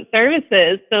constituent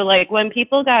services. So like when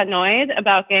people got annoyed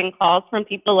about getting calls from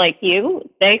people like you,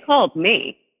 they called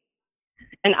me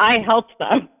and I helped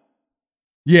them.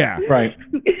 Yeah, right.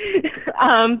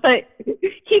 But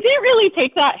he didn't really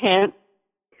take that hint.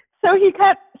 So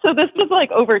this was like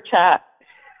over chat.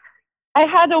 I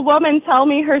had a woman tell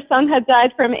me her son had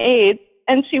died from AIDS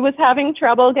and she was having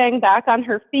trouble getting back on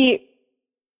her feet.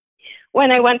 When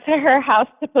I went to her house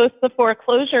to post the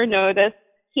foreclosure notice,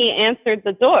 he answered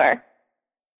the door.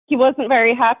 He wasn't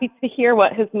very happy to hear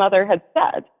what his mother had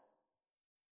said.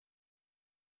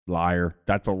 Liar.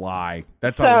 That's a lie.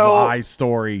 That's a lie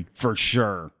story for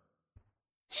sure.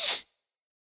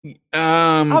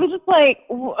 I'm just like,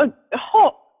 hold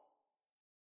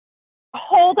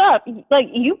up. Like,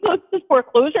 you posted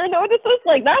foreclosure notices?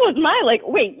 Like, that was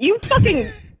wait, you fucking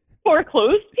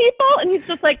foreclosed people? And he's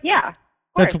just like, yeah.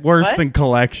 That's worse than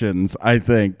collections, I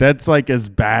think. That's like as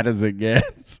bad as it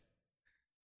gets.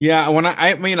 Yeah, when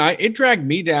it dragged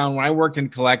me down when I worked in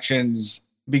collections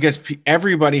because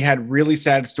everybody had really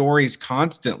sad stories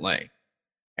constantly.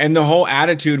 And the whole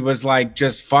attitude was like,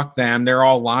 just fuck them. They're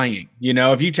all lying.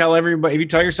 If you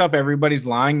tell yourself everybody's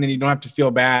lying, then you don't have to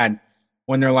feel bad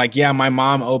when they're like, yeah, my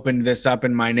mom opened this up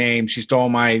in my name. She stole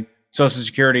my Social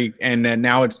Security and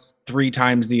now it's 3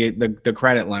 times the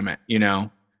credit limit, I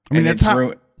mean, that's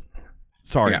how.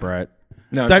 Sorry, yeah. Brett.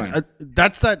 No,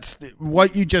 that's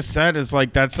what you just said is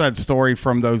like that's that story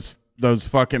from those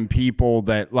fucking people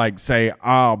that like say,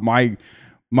 oh, my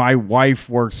wife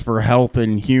works for Health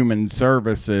and Human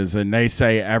Services, and they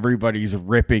say everybody's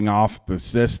ripping off the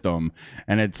system,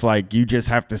 and it's like you just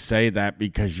have to say that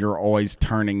because you're always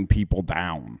turning people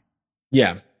down.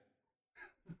 Yeah.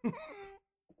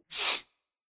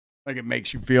 Like it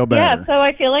makes you feel better. Yeah, so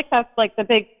I feel like that's like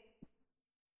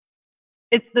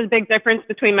it's the big difference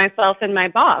between myself and my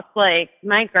boss. Like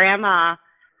my grandma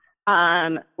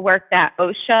worked at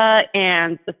OSHA,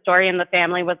 and the story in the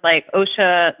family was like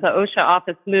the OSHA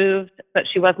office moved, but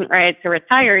she wasn't ready to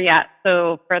retire yet.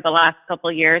 So for the last couple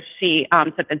of years, she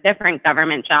took a different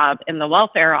government job in the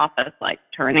welfare office, like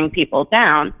turning people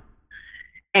down.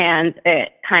 And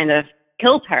it kind of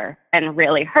killed her and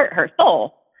really hurt her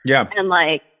soul. Yeah. And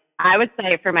like, I would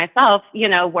say for myself,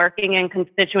 working in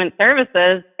constituent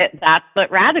services, that's what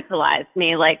radicalized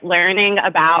me, like learning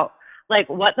about like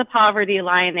what the poverty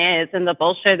line is and the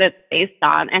bullshit it's based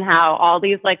on, and how all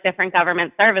these like different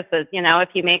government services, you know, if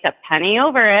you make a penny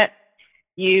over it,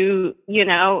 you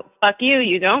know, fuck you,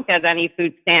 you don't get any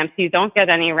food stamps, you don't get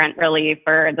any rent relief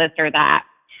or this or that.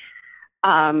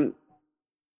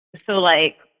 So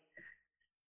like,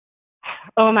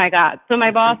 oh my God. So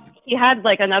my boss, he had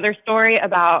like another story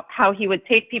about how he would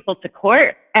take people to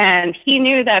court, and he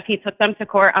knew that if he took them to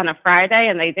court on a Friday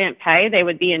and they didn't pay, they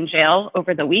would be in jail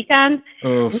over the weekend.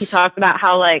 Oof. He talked about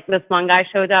how like this one guy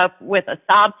showed up with a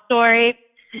sob story.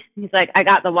 He's like, I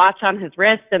got the watch on his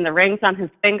wrist and the rings on his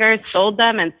fingers, sold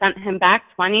them, and sent him back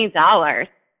 $20.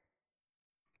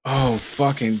 Oh,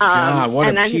 fucking God.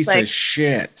 What a piece of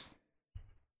shit.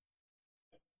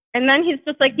 And then he's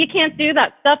just like, you can't do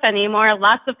that stuff anymore.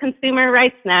 Lots of consumer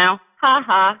rights now. Ha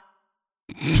ha.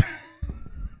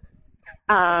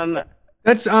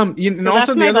 That's and so also that's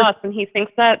the my other boss, and he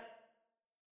thinks that.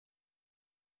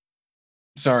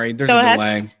 Sorry, there's Go a ahead.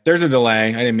 delay. There's a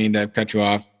delay. I didn't mean to cut you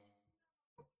off.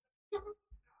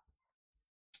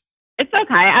 It's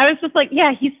okay. I was just like,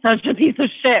 yeah, he's such a piece of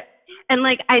shit. And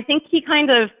like, I think he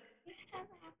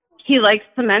likes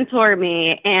to mentor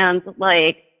me, and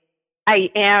like,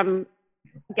 I am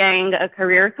getting a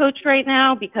career coach right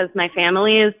now because my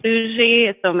family is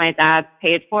bougie, so my dad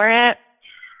paid for it.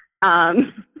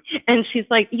 And she's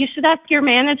like, you should ask your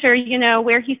manager, you know,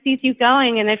 where he sees you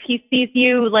going, and if he sees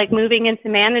you like moving into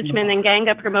management and getting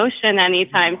a promotion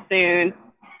anytime soon.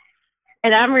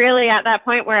 And I'm really at that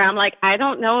point where I'm like, I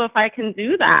don't know if I can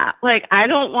do that. Like, I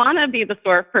don't want to be the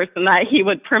sort of person that he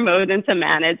would promote into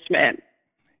management.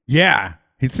 Yeah.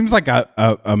 He seems like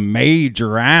a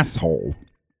major asshole.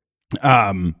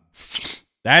 That's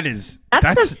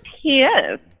just, he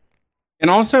is.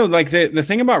 And also, like, the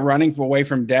thing about running away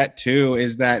from debt too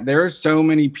is that there are so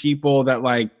many people that,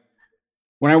 like,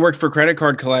 when I worked for credit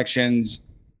card collections,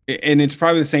 and it's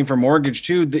probably the same for mortgage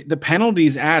too, the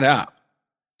penalties add up.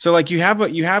 So like you have a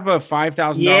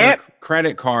 $5,000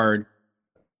 credit card,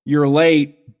 you're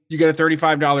late, you get a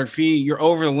 $35 fee, you're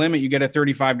over the limit, you get a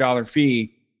 $35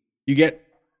 fee, you get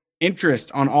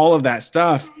interest on all of that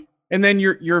stuff. And then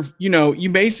you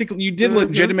did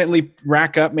legitimately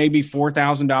rack up maybe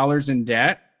 $4,000 in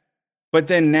debt, but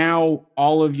then now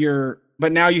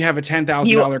now you have a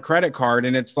 $10,000 credit card,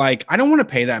 and it's like, I don't want to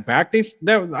pay that back.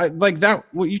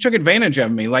 You took advantage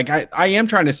of me. Like I am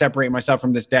trying to separate myself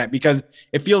from this debt because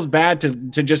it feels bad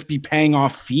to just be paying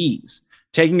off fees,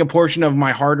 taking a portion of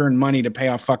my hard-earned money to pay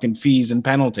off fucking fees and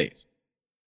penalties.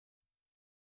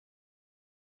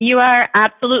 You are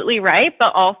absolutely right,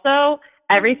 but also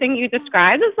everything you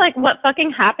described is like what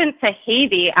fucking happened to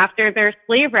Haiti after their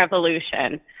slave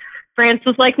revolution. France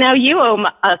was like, now you owe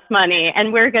us money,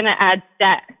 and we're going to add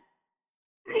debt,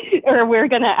 or we're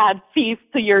going to add fees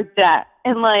to your debt.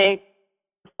 And like,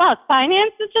 fuck,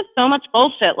 finance is just so much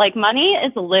bullshit. Like, money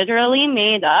is literally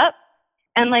made up,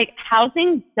 and like,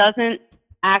 housing doesn't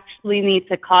actually need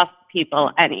to cost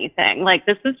people anything. Like,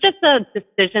 this is just a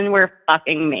decision we're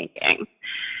fucking making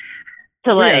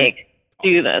to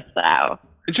do this though.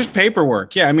 It's just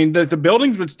paperwork. Yeah. I mean, the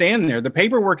buildings would stand there. The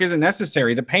paperwork isn't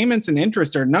necessary. The payments and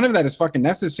interest none of that is fucking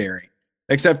necessary,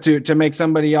 except to make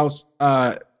somebody else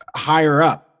higher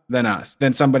up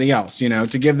than somebody else, you know,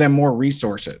 to give them more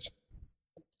resources.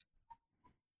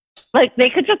 Like,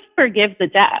 they could just forgive the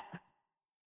debt.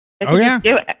 They could just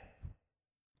do it.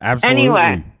 Absolutely.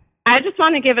 Anyway, I just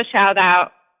want to give a shout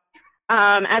out.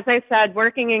 As I said,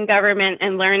 working in government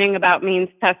and learning about means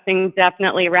testing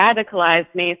definitely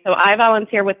radicalized me. So I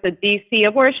volunteer with the DC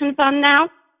Abortion Fund now.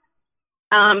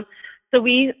 So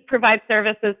we provide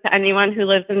services to anyone who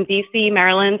lives in DC,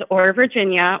 Maryland, or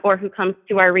Virginia, or who comes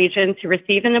to our region to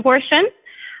receive an abortion.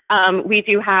 We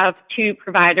do have 2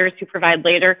 providers who provide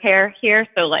later care here.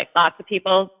 So like lots of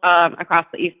people across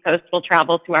the East Coast will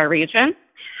travel to our region.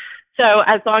 So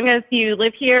as long as you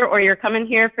live here or you're coming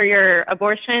here for your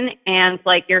abortion and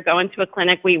like you're going to a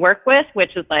clinic we work with,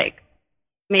 which is like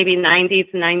maybe 90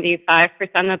 to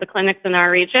 95% of the clinics in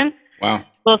our region, wow,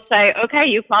 we'll say, okay,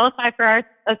 you qualify for our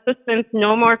assistance.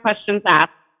 No more questions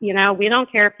asked. You know, we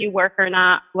don't care if you work or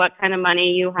not, what kind of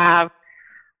money you have.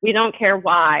 We don't care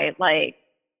why, like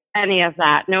any of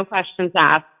that. No questions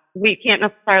asked. We can't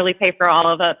necessarily pay for all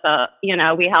of it, but, you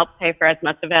know, we help pay for as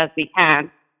much of it as we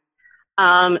can.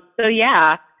 So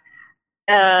yeah,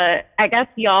 I guess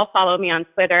y'all follow me on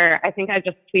Twitter. I think I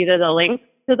just tweeted a link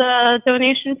to the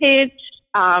donation page,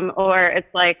 or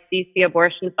it's like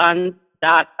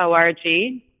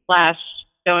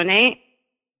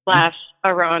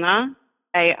dcabortionfunds.org/donate/Arona,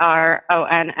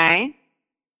 ARONA.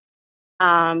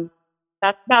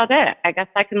 That's about it. I guess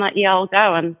I can let y'all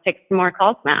go and take some more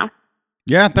calls now.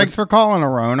 Yeah, thanks for calling,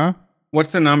 Arona.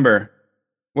 What's the number?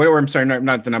 I'm sorry, no,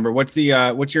 not the number. What's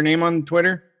your name on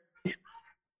Twitter?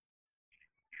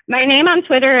 My name on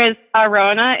Twitter is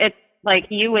Arona. It's like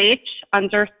UH_RONA.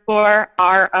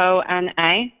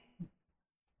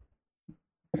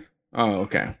 Oh,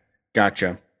 okay.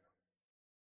 Gotcha.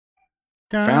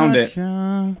 Found it.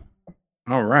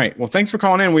 All right. Well, thanks for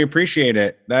calling in. We appreciate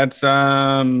it. That's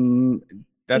horrible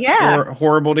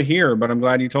to hear, but I'm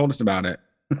glad you told us about it.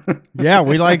 Yeah,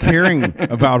 we like hearing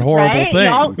about horrible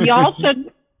things. Y'all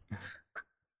should.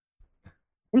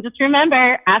 And just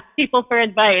remember, ask people for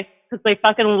advice because they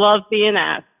fucking love being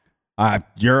asked. I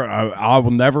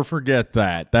will never forget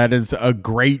that. That is a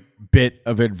great bit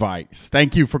of advice.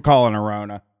 Thank you for calling,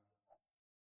 Arona.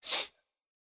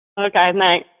 Okay,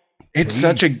 thanks. It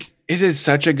is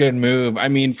such a good move. I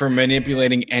mean, for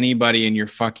manipulating anybody in your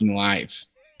fucking life,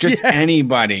 just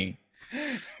anybody.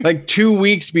 Like 2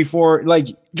 weeks before,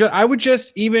 I would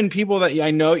just, even people that I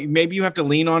know maybe you have to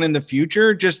lean on in the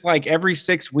future, just like every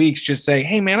 6 weeks, just say,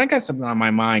 hey man, I got something on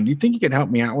my mind. You think you could help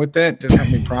me out with it? Just help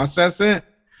me process it.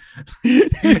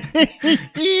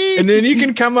 And then you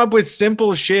can come up with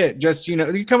simple shit. Just,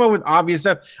 you come up with obvious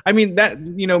stuff. I mean, that,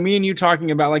 me and you talking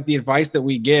about like the advice that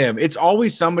we give, it's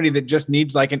always somebody that just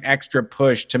needs like an extra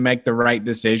push to make the right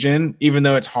decision, even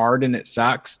though it's hard and it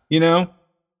sucks,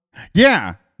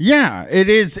 Yeah. Yeah, it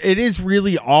is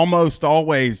really almost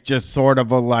always just sort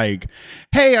of a like,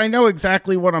 hey, I know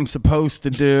exactly what I'm supposed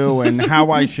to do and how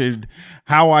I should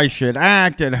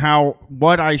act and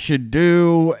what I should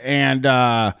do. And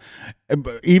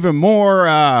even more,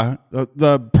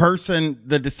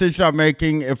 the decision I'm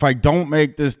making, if I don't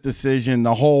make this decision,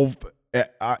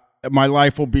 my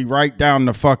life will be right down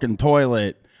the fucking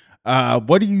toilet.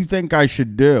 What do you think I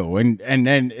should do? And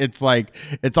then it's like,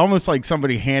 it's almost like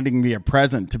somebody handing me a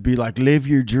present to be like, live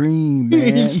your dream,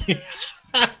 man.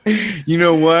 You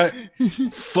know what?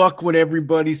 Fuck what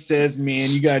everybody says, man.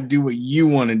 You got to do what you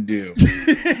want to do.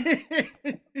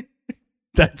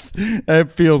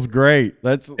 That feels great.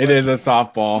 It is a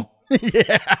softball.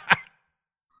 Yeah.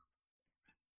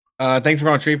 Thanks for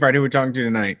calling Street Fight. Who are we talking to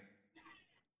tonight?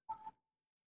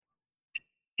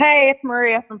 Hey, it's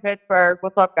Maria from Pittsburgh.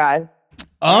 What's up, guys?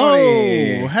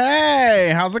 Oh,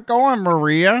 hey. How's it going,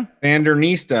 Maria?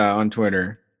 Vandernista on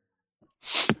Twitter.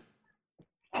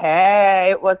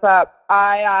 Hey, what's up?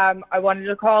 I wanted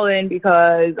to call in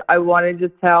because I wanted to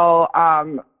tell a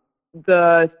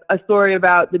story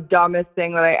about the dumbest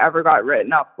thing that I ever got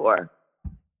written up for.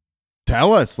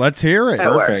 Tell us. Let's hear it.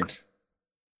 Perfect.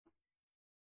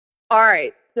 All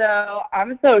right. So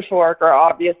I'm a social worker,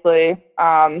 obviously.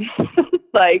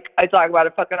 Like I talk about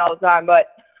it fucking all the time, but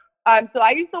so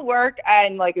I used to work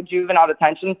in like a juvenile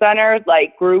detention center,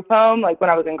 like group home, like when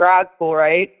I was in grad school,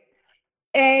 right?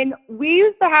 And we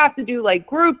used to have to do like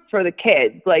groups for the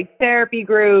kids, like therapy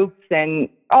groups and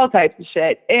all types of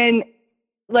shit. And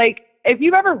like if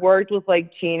you've ever worked with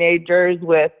like teenagers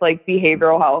with like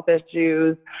behavioral health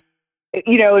issues,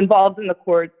 involved in the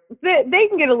courts, they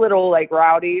can get a little like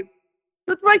rowdy.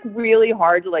 So it's like really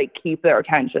hard to like keep their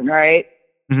attention, right?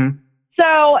 Mm-hmm.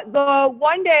 So the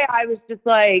one day I was just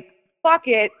like, fuck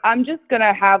it, I'm just going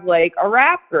to have like a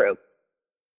rap group.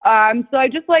 So I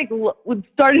just like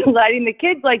started letting the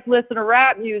kids like listen to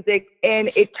rap music,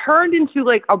 and it turned into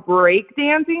like a break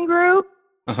dancing group.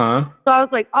 Uh-huh. So I was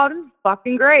like, oh, this is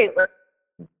fucking great.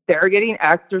 They're getting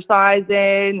exercise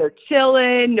in, they're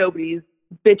chilling, nobody's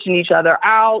bitching each other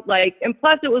out. And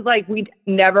plus it was like, we'd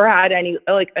never had any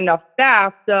like enough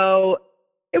staff. So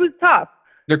it was tough.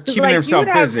 They're keeping themselves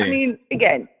busy. I mean,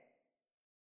 again,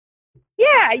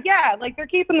 yeah, like they're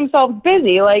keeping themselves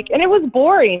busy, and it was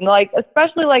boring,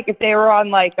 especially if they were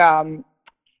on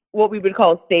what we would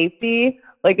call safety,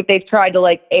 if they tried to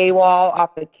AWOL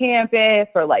off the campus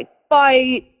or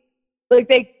fight,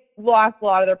 they lost a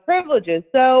lot of their privileges.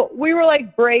 So we were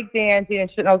break dancing and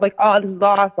shit, and I was like, oh, this is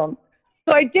awesome.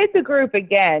 So I did the group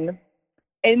again.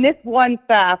 And this one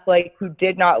staff, who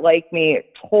did not like me,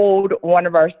 told one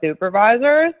of our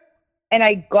supervisors, and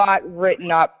I got written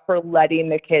up for letting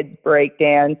the kids break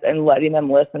dance and letting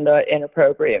them listen to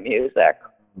inappropriate music.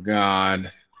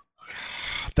 God.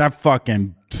 That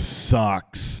fucking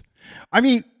sucks. I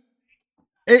mean,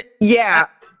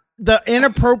 the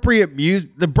inappropriate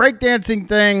music, the breakdancing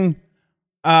thing,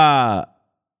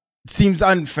 seems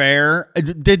unfair.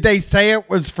 Did they say it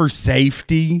was for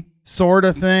safety? Sort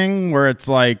of thing where it's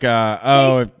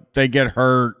if they get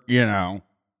hurt, They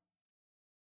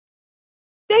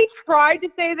tried to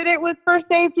say that it was for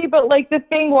safety, but the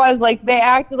thing was they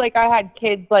acted like I had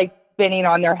kids spinning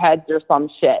on their heads or some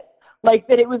shit, that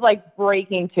it was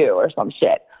breaking too or some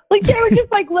shit. Like they were just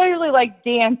like literally like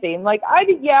dancing. Like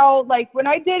I'd yell, like when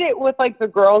I did it with like the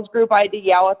girls group, I had to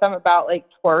yell at them about like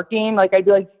twerking. Like I'd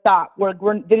be like, stop,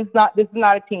 this is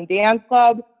not a teen dance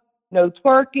club. No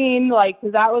twerking. Like,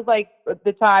 cause that was like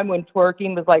the time when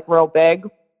twerking was like real big.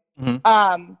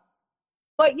 Mhm.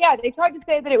 But yeah, they tried to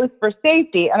say that it was for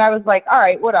safety. And I was like, all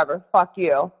right, whatever, fuck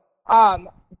you.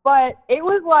 But it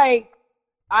was like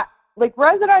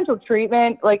residential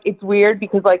treatment, like it's weird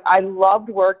because like I loved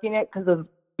working it because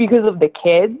of the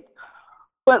kids,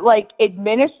 but like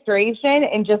administration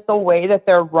and just the way that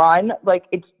they're run, like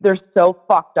they're so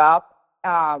fucked up.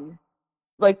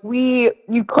 Like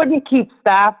you couldn't keep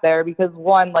staff there because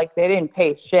one, like they didn't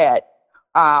pay shit.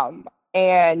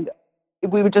 And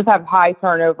we would just have high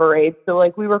turnover rates. So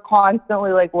like we were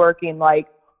constantly like working, like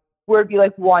where it'd be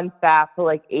like one staff for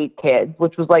like 8 kids,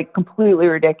 which was like completely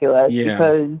ridiculous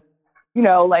because, you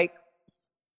know, like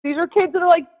these are kids that are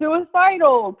like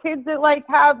suicidal, kids that like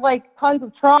have like tons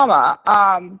of trauma.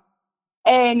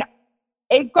 And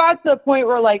it got to the point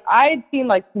where like I had seen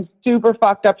like some super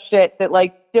fucked up shit that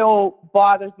like still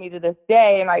bothers me to this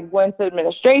day. And I went to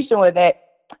administration with it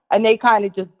and they kind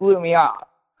of just blew me off.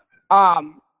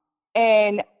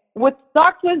 And what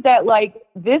sucked was that like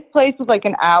this place was like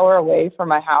an hour away from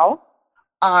my house.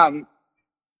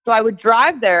 So I would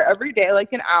drive there every day, like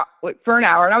for an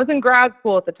hour. And I was in grad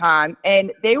school at the time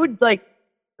and they would like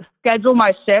schedule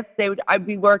my shifts. I'd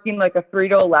be working like a 3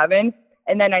 to 11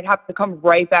 and then I'd have to come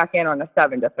right back in on a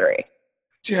 7 to 3.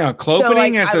 Yeah.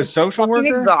 Clopening as a social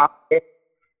worker. Exhausted.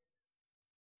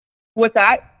 What's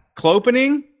that?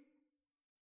 Clopening?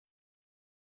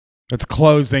 It's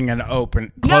closing and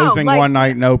closing one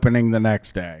night and opening the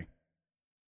next day.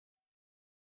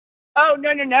 Oh,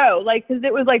 no. Like, cause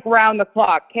it was like round the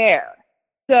clock care.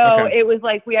 So It was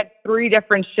like, we had 3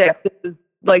 different shifts. It was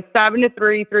like 7 to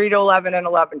 3, 3 to 11 and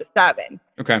 11 to 7.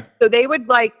 Okay. So they would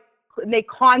like, they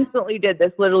constantly did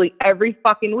this literally every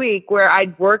fucking week where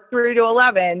I'd work 3 to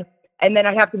 11 and then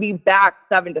I'd have to be back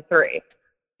 7 to 3.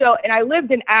 So, and I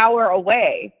lived an hour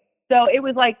away. So it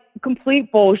was like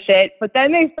complete bullshit. But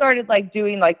then they started like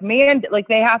doing like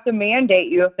they have to mandate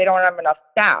you if they don't have enough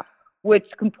staff, which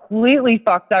completely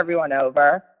fucks everyone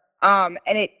over. And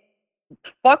it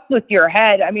fucks with your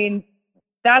head. I mean,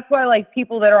 that's why like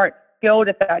people that aren't skilled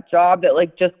at that job that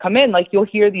like just come in, like you'll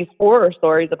hear these horror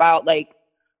stories about like,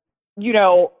 you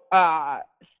know,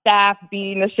 staff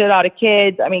beating the shit out of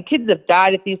kids. I mean, kids have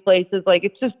died at these places. Like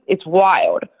it's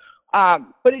wild.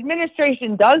 But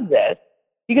administration does this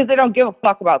because they don't give a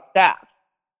fuck about staff.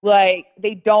 Like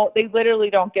they literally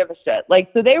don't give a shit. Like,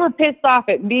 so they were pissed off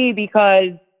at me because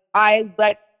I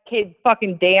let kids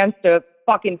fucking dance to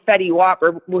fucking Fetty Wap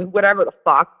or whatever the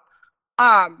fuck.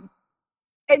 And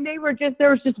there was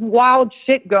just wild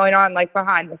shit going on like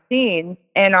behind the scenes.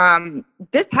 And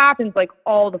this happens like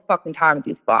all the fucking time at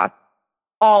these spots.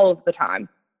 All of the time.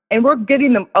 And we're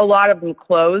getting a lot of them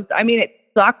closed. I mean, it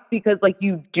sucks because like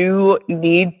you do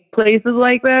need places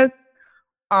like this.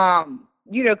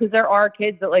 You know, because there are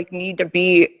kids that like need to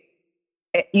be,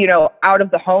 you know, out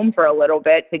of the home for a little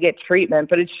bit to get treatment,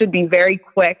 but it should be very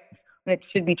quick and it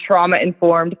should be trauma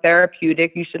informed,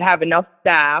 therapeutic. You should have enough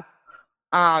staff.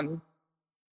 And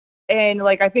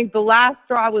like, I think the last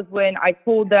straw was when I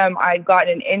told them I'd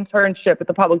gotten an internship at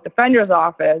the public defender's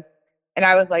office. And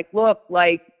I was like, look,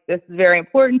 like, this is very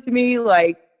important to me.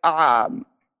 Like,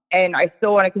 and I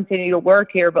still want to continue to work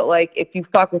here, but like, if you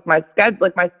fuck with my schedule,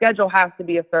 like my schedule has to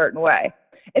be a certain way.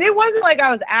 And it wasn't like I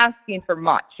was asking for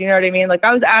much, you know what I mean? Like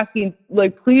I was asking,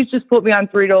 like, please just put me on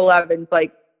 3 to 11s,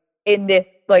 like in this,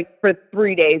 like for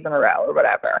 3 days in a row or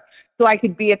whatever. So I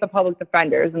could be at the public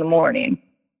defenders in the morning.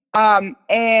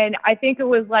 And I think it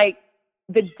was like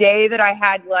the day that I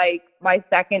had like my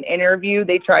second interview,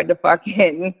 they tried to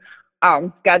fucking,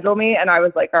 schedule me. And I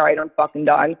was like, all right, I'm fucking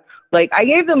done. Like I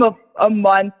gave them a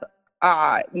month,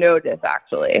 notice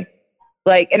actually.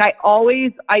 Like, and I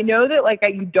know that like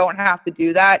you don't have to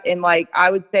do that. And like, I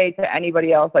would say to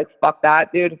anybody else, like, fuck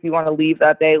that, dude. If you want to leave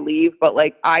that day, leave. But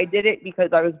like, I did it because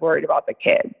I was worried about the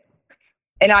kids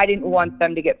and I didn't want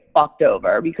them to get fucked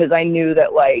over because I knew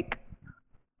that like,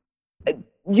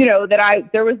 you know,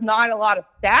 that there was not a lot of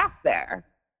staff there.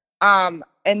 And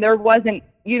there wasn't,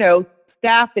 you know,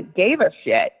 staff that gave a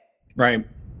shit. Right.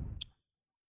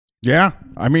 Yeah.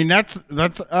 I mean, that's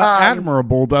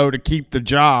admirable though, to keep the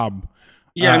job.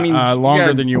 Yeah, I mean,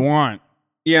 longer than you want.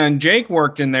 Yeah, and Jake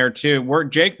worked in there too.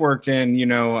 Jake worked in, you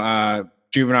know,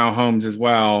 juvenile homes as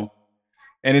well.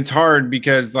 And it's hard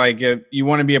because like if you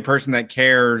want to be a person that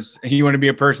cares, you want to be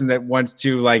a person that wants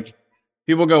to like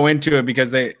people go into it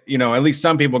because they, you know, at least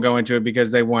some people go into it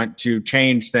because they want to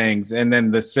change things, and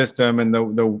then the system and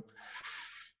the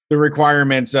the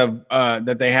requirements of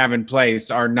that they have in place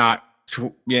are not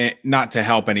to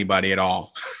help anybody at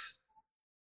all.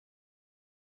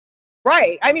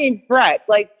 Right. I mean, Brett,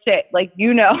 like shit, like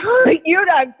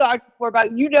I've talked before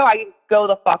about, I can go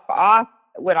the fuck off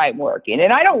when I'm working,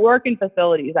 and I don't work in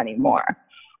facilities anymore.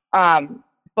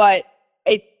 But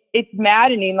it's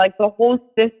maddening. Like the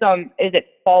whole system is at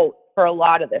fault for a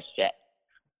lot of this shit.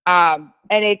 And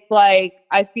it's like,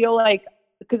 I feel like,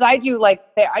 because I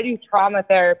do trauma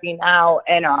therapy now,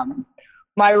 and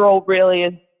my role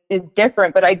really is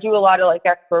different, but I do a lot of like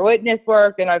expert witness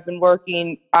work, and I've been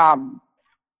working on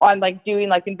like doing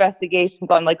like investigations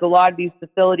on like a lot of these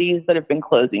facilities that have been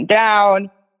closing down.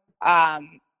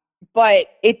 But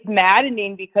it's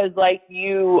maddening because like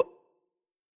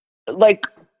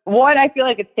one, I feel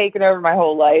like it's taken over my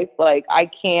whole life. Like I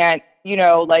can't,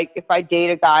 like if I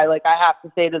date a guy, like I have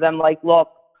to say to them, like,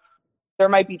 look, there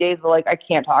might be days where like I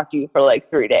can't talk to you for like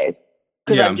 3 days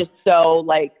because I'm just so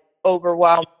like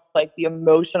overwhelmed, like the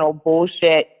emotional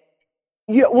bullshit.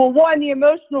 The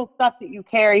emotional stuff that you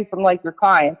carry from like your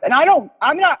clients. And I don't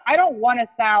want to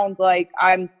sound like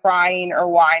I'm crying or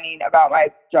whining about my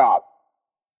job,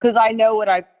 because I know what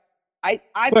I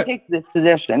picked this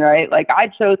position, right? Like I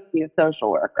chose to be a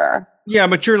social worker. Yeah,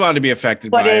 but you're allowed to be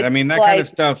affected by it. I mean, that kind of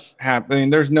stuff happening.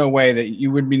 There's no way that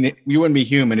you wouldn't be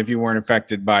human if you weren't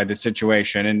affected by the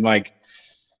situation, and like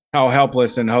how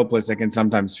helpless and hopeless it can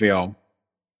sometimes feel.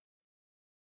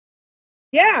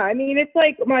 Yeah, I mean, it's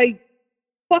like my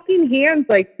fucking hands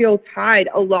like feel tied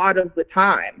a lot of the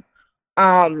time.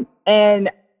 And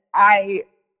I've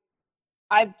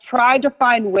tried to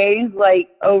find ways like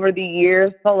over the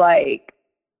years to like,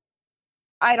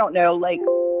 I don't know, like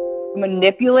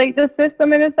manipulate the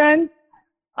system in a sense.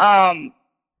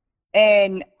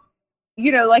 And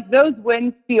like those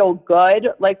wins feel good.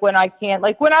 Like when I can't,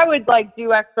 like when I would like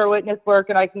do extra witness work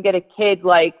and I can get a kid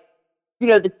like,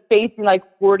 that's facing like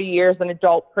 40 years in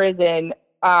adult prison,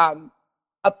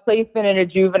 a placement in a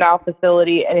juvenile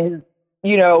facility, and his,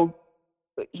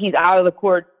 he's out of the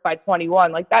court by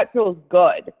 21. Like that feels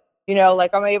good.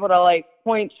 Like I'm able to like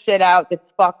point shit out that's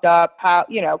fucked up, how,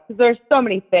 because there's so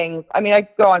many things. I mean, I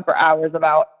could go on for hours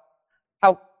about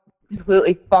how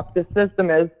completely fucked the system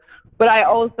is, but I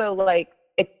also like,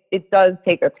 it does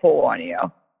take a toll on you.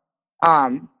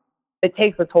 It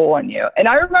takes a toll on you. And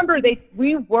I remember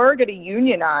we were going to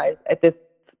unionize at this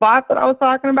spot that I was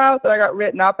talking about that I got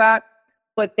written up at,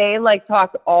 but they like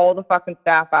talked all the fucking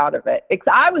staff out of it.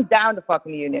 I was down to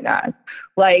fucking unionize.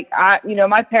 Like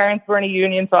my parents were in a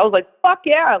union, so I was like, fuck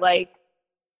yeah. Like,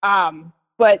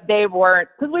 but they weren't,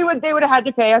 because they would have had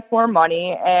to pay us more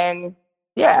money, and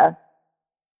yeah,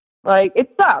 like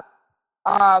it sucks.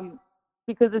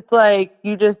 Because it's like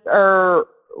you just are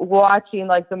watching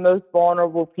like the most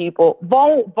vulnerable people,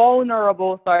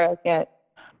 sorry, I can't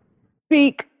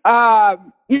speak.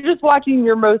 You're just watching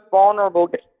your most vulnerable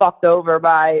get fucked over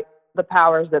by the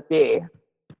powers that be.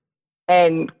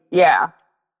 And yeah,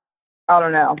 I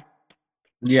don't know.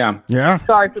 Yeah.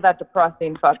 Sorry for that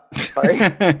depressing story.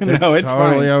 No, it's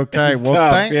totally fine. Okay. It's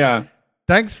tough,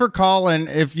 Thanks for calling.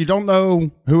 If you don't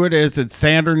know who it is, it's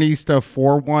Sandernista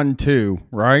 412,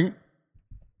 right?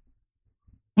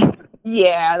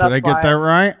 Yeah, that's Did I get that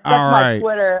right? That's all my right.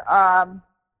 Twitter.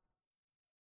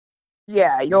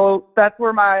 Yeah, that's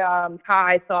where my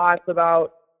high thoughts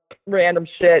about random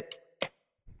shit.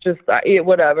 Just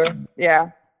whatever.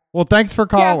 Yeah. Well, thanks for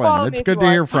calling. It's good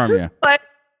to hear from you. But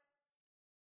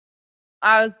it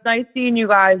was nice seeing you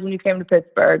guys when you came to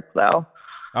Pittsburgh. So.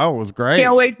 Oh, it was great.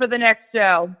 Can't wait for the next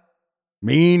show.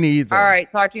 Me neither. All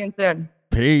right, talk to you soon.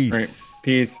 Peace. Right.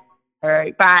 Peace. All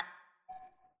right, bye.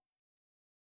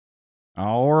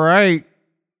 All right.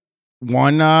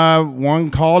 One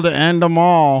call to end them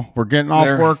all. We're getting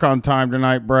off work on time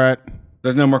tonight, Brett.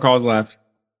 There's no more calls left.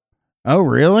 Oh,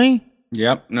 really?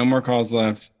 Yep, no more calls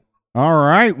left. All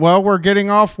right. Well, we're getting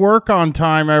off work on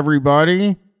time,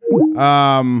 everybody.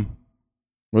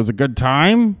 Was a good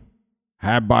time.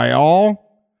 Had by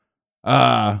all.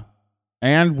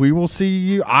 And we will see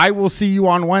you. I will see you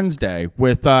on Wednesday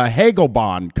with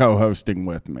Hagelbond co-hosting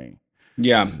with me.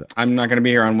 Yeah, I'm not going to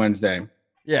be here on Wednesday.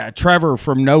 Yeah, Trevor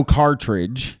from No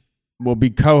Cartridge will be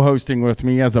co-hosting with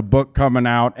me as a book coming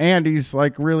out, and he's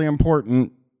like really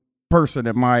important person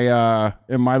in my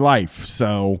life.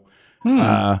 So,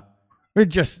 it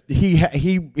just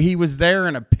he was there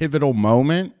in a pivotal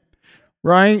moment,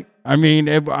 right? I mean,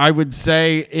 I would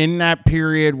say in that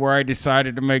period where I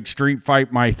decided to make Street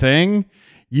Fight my thing,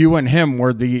 you and him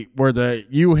were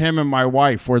him and my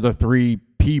wife were the three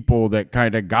people that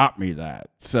kind of got me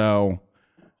that. So,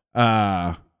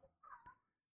 that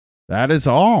is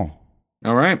all.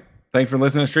 All right. Thanks for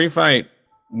listening to Street Fight.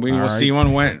 We All will right. see you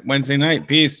on Wednesday night.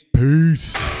 Peace.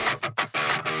 Peace.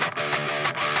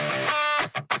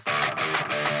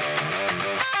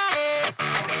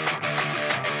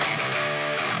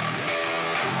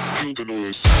 Feel the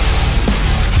noise.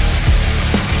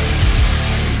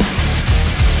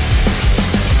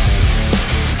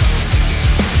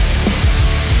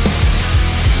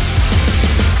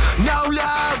 No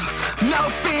love, no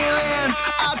feelings.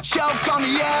 I choke on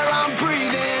the air I'm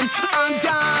breathing. I'm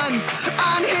done,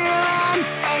 I'm healing.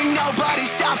 Ain't nobody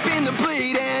stopping the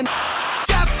bleeding.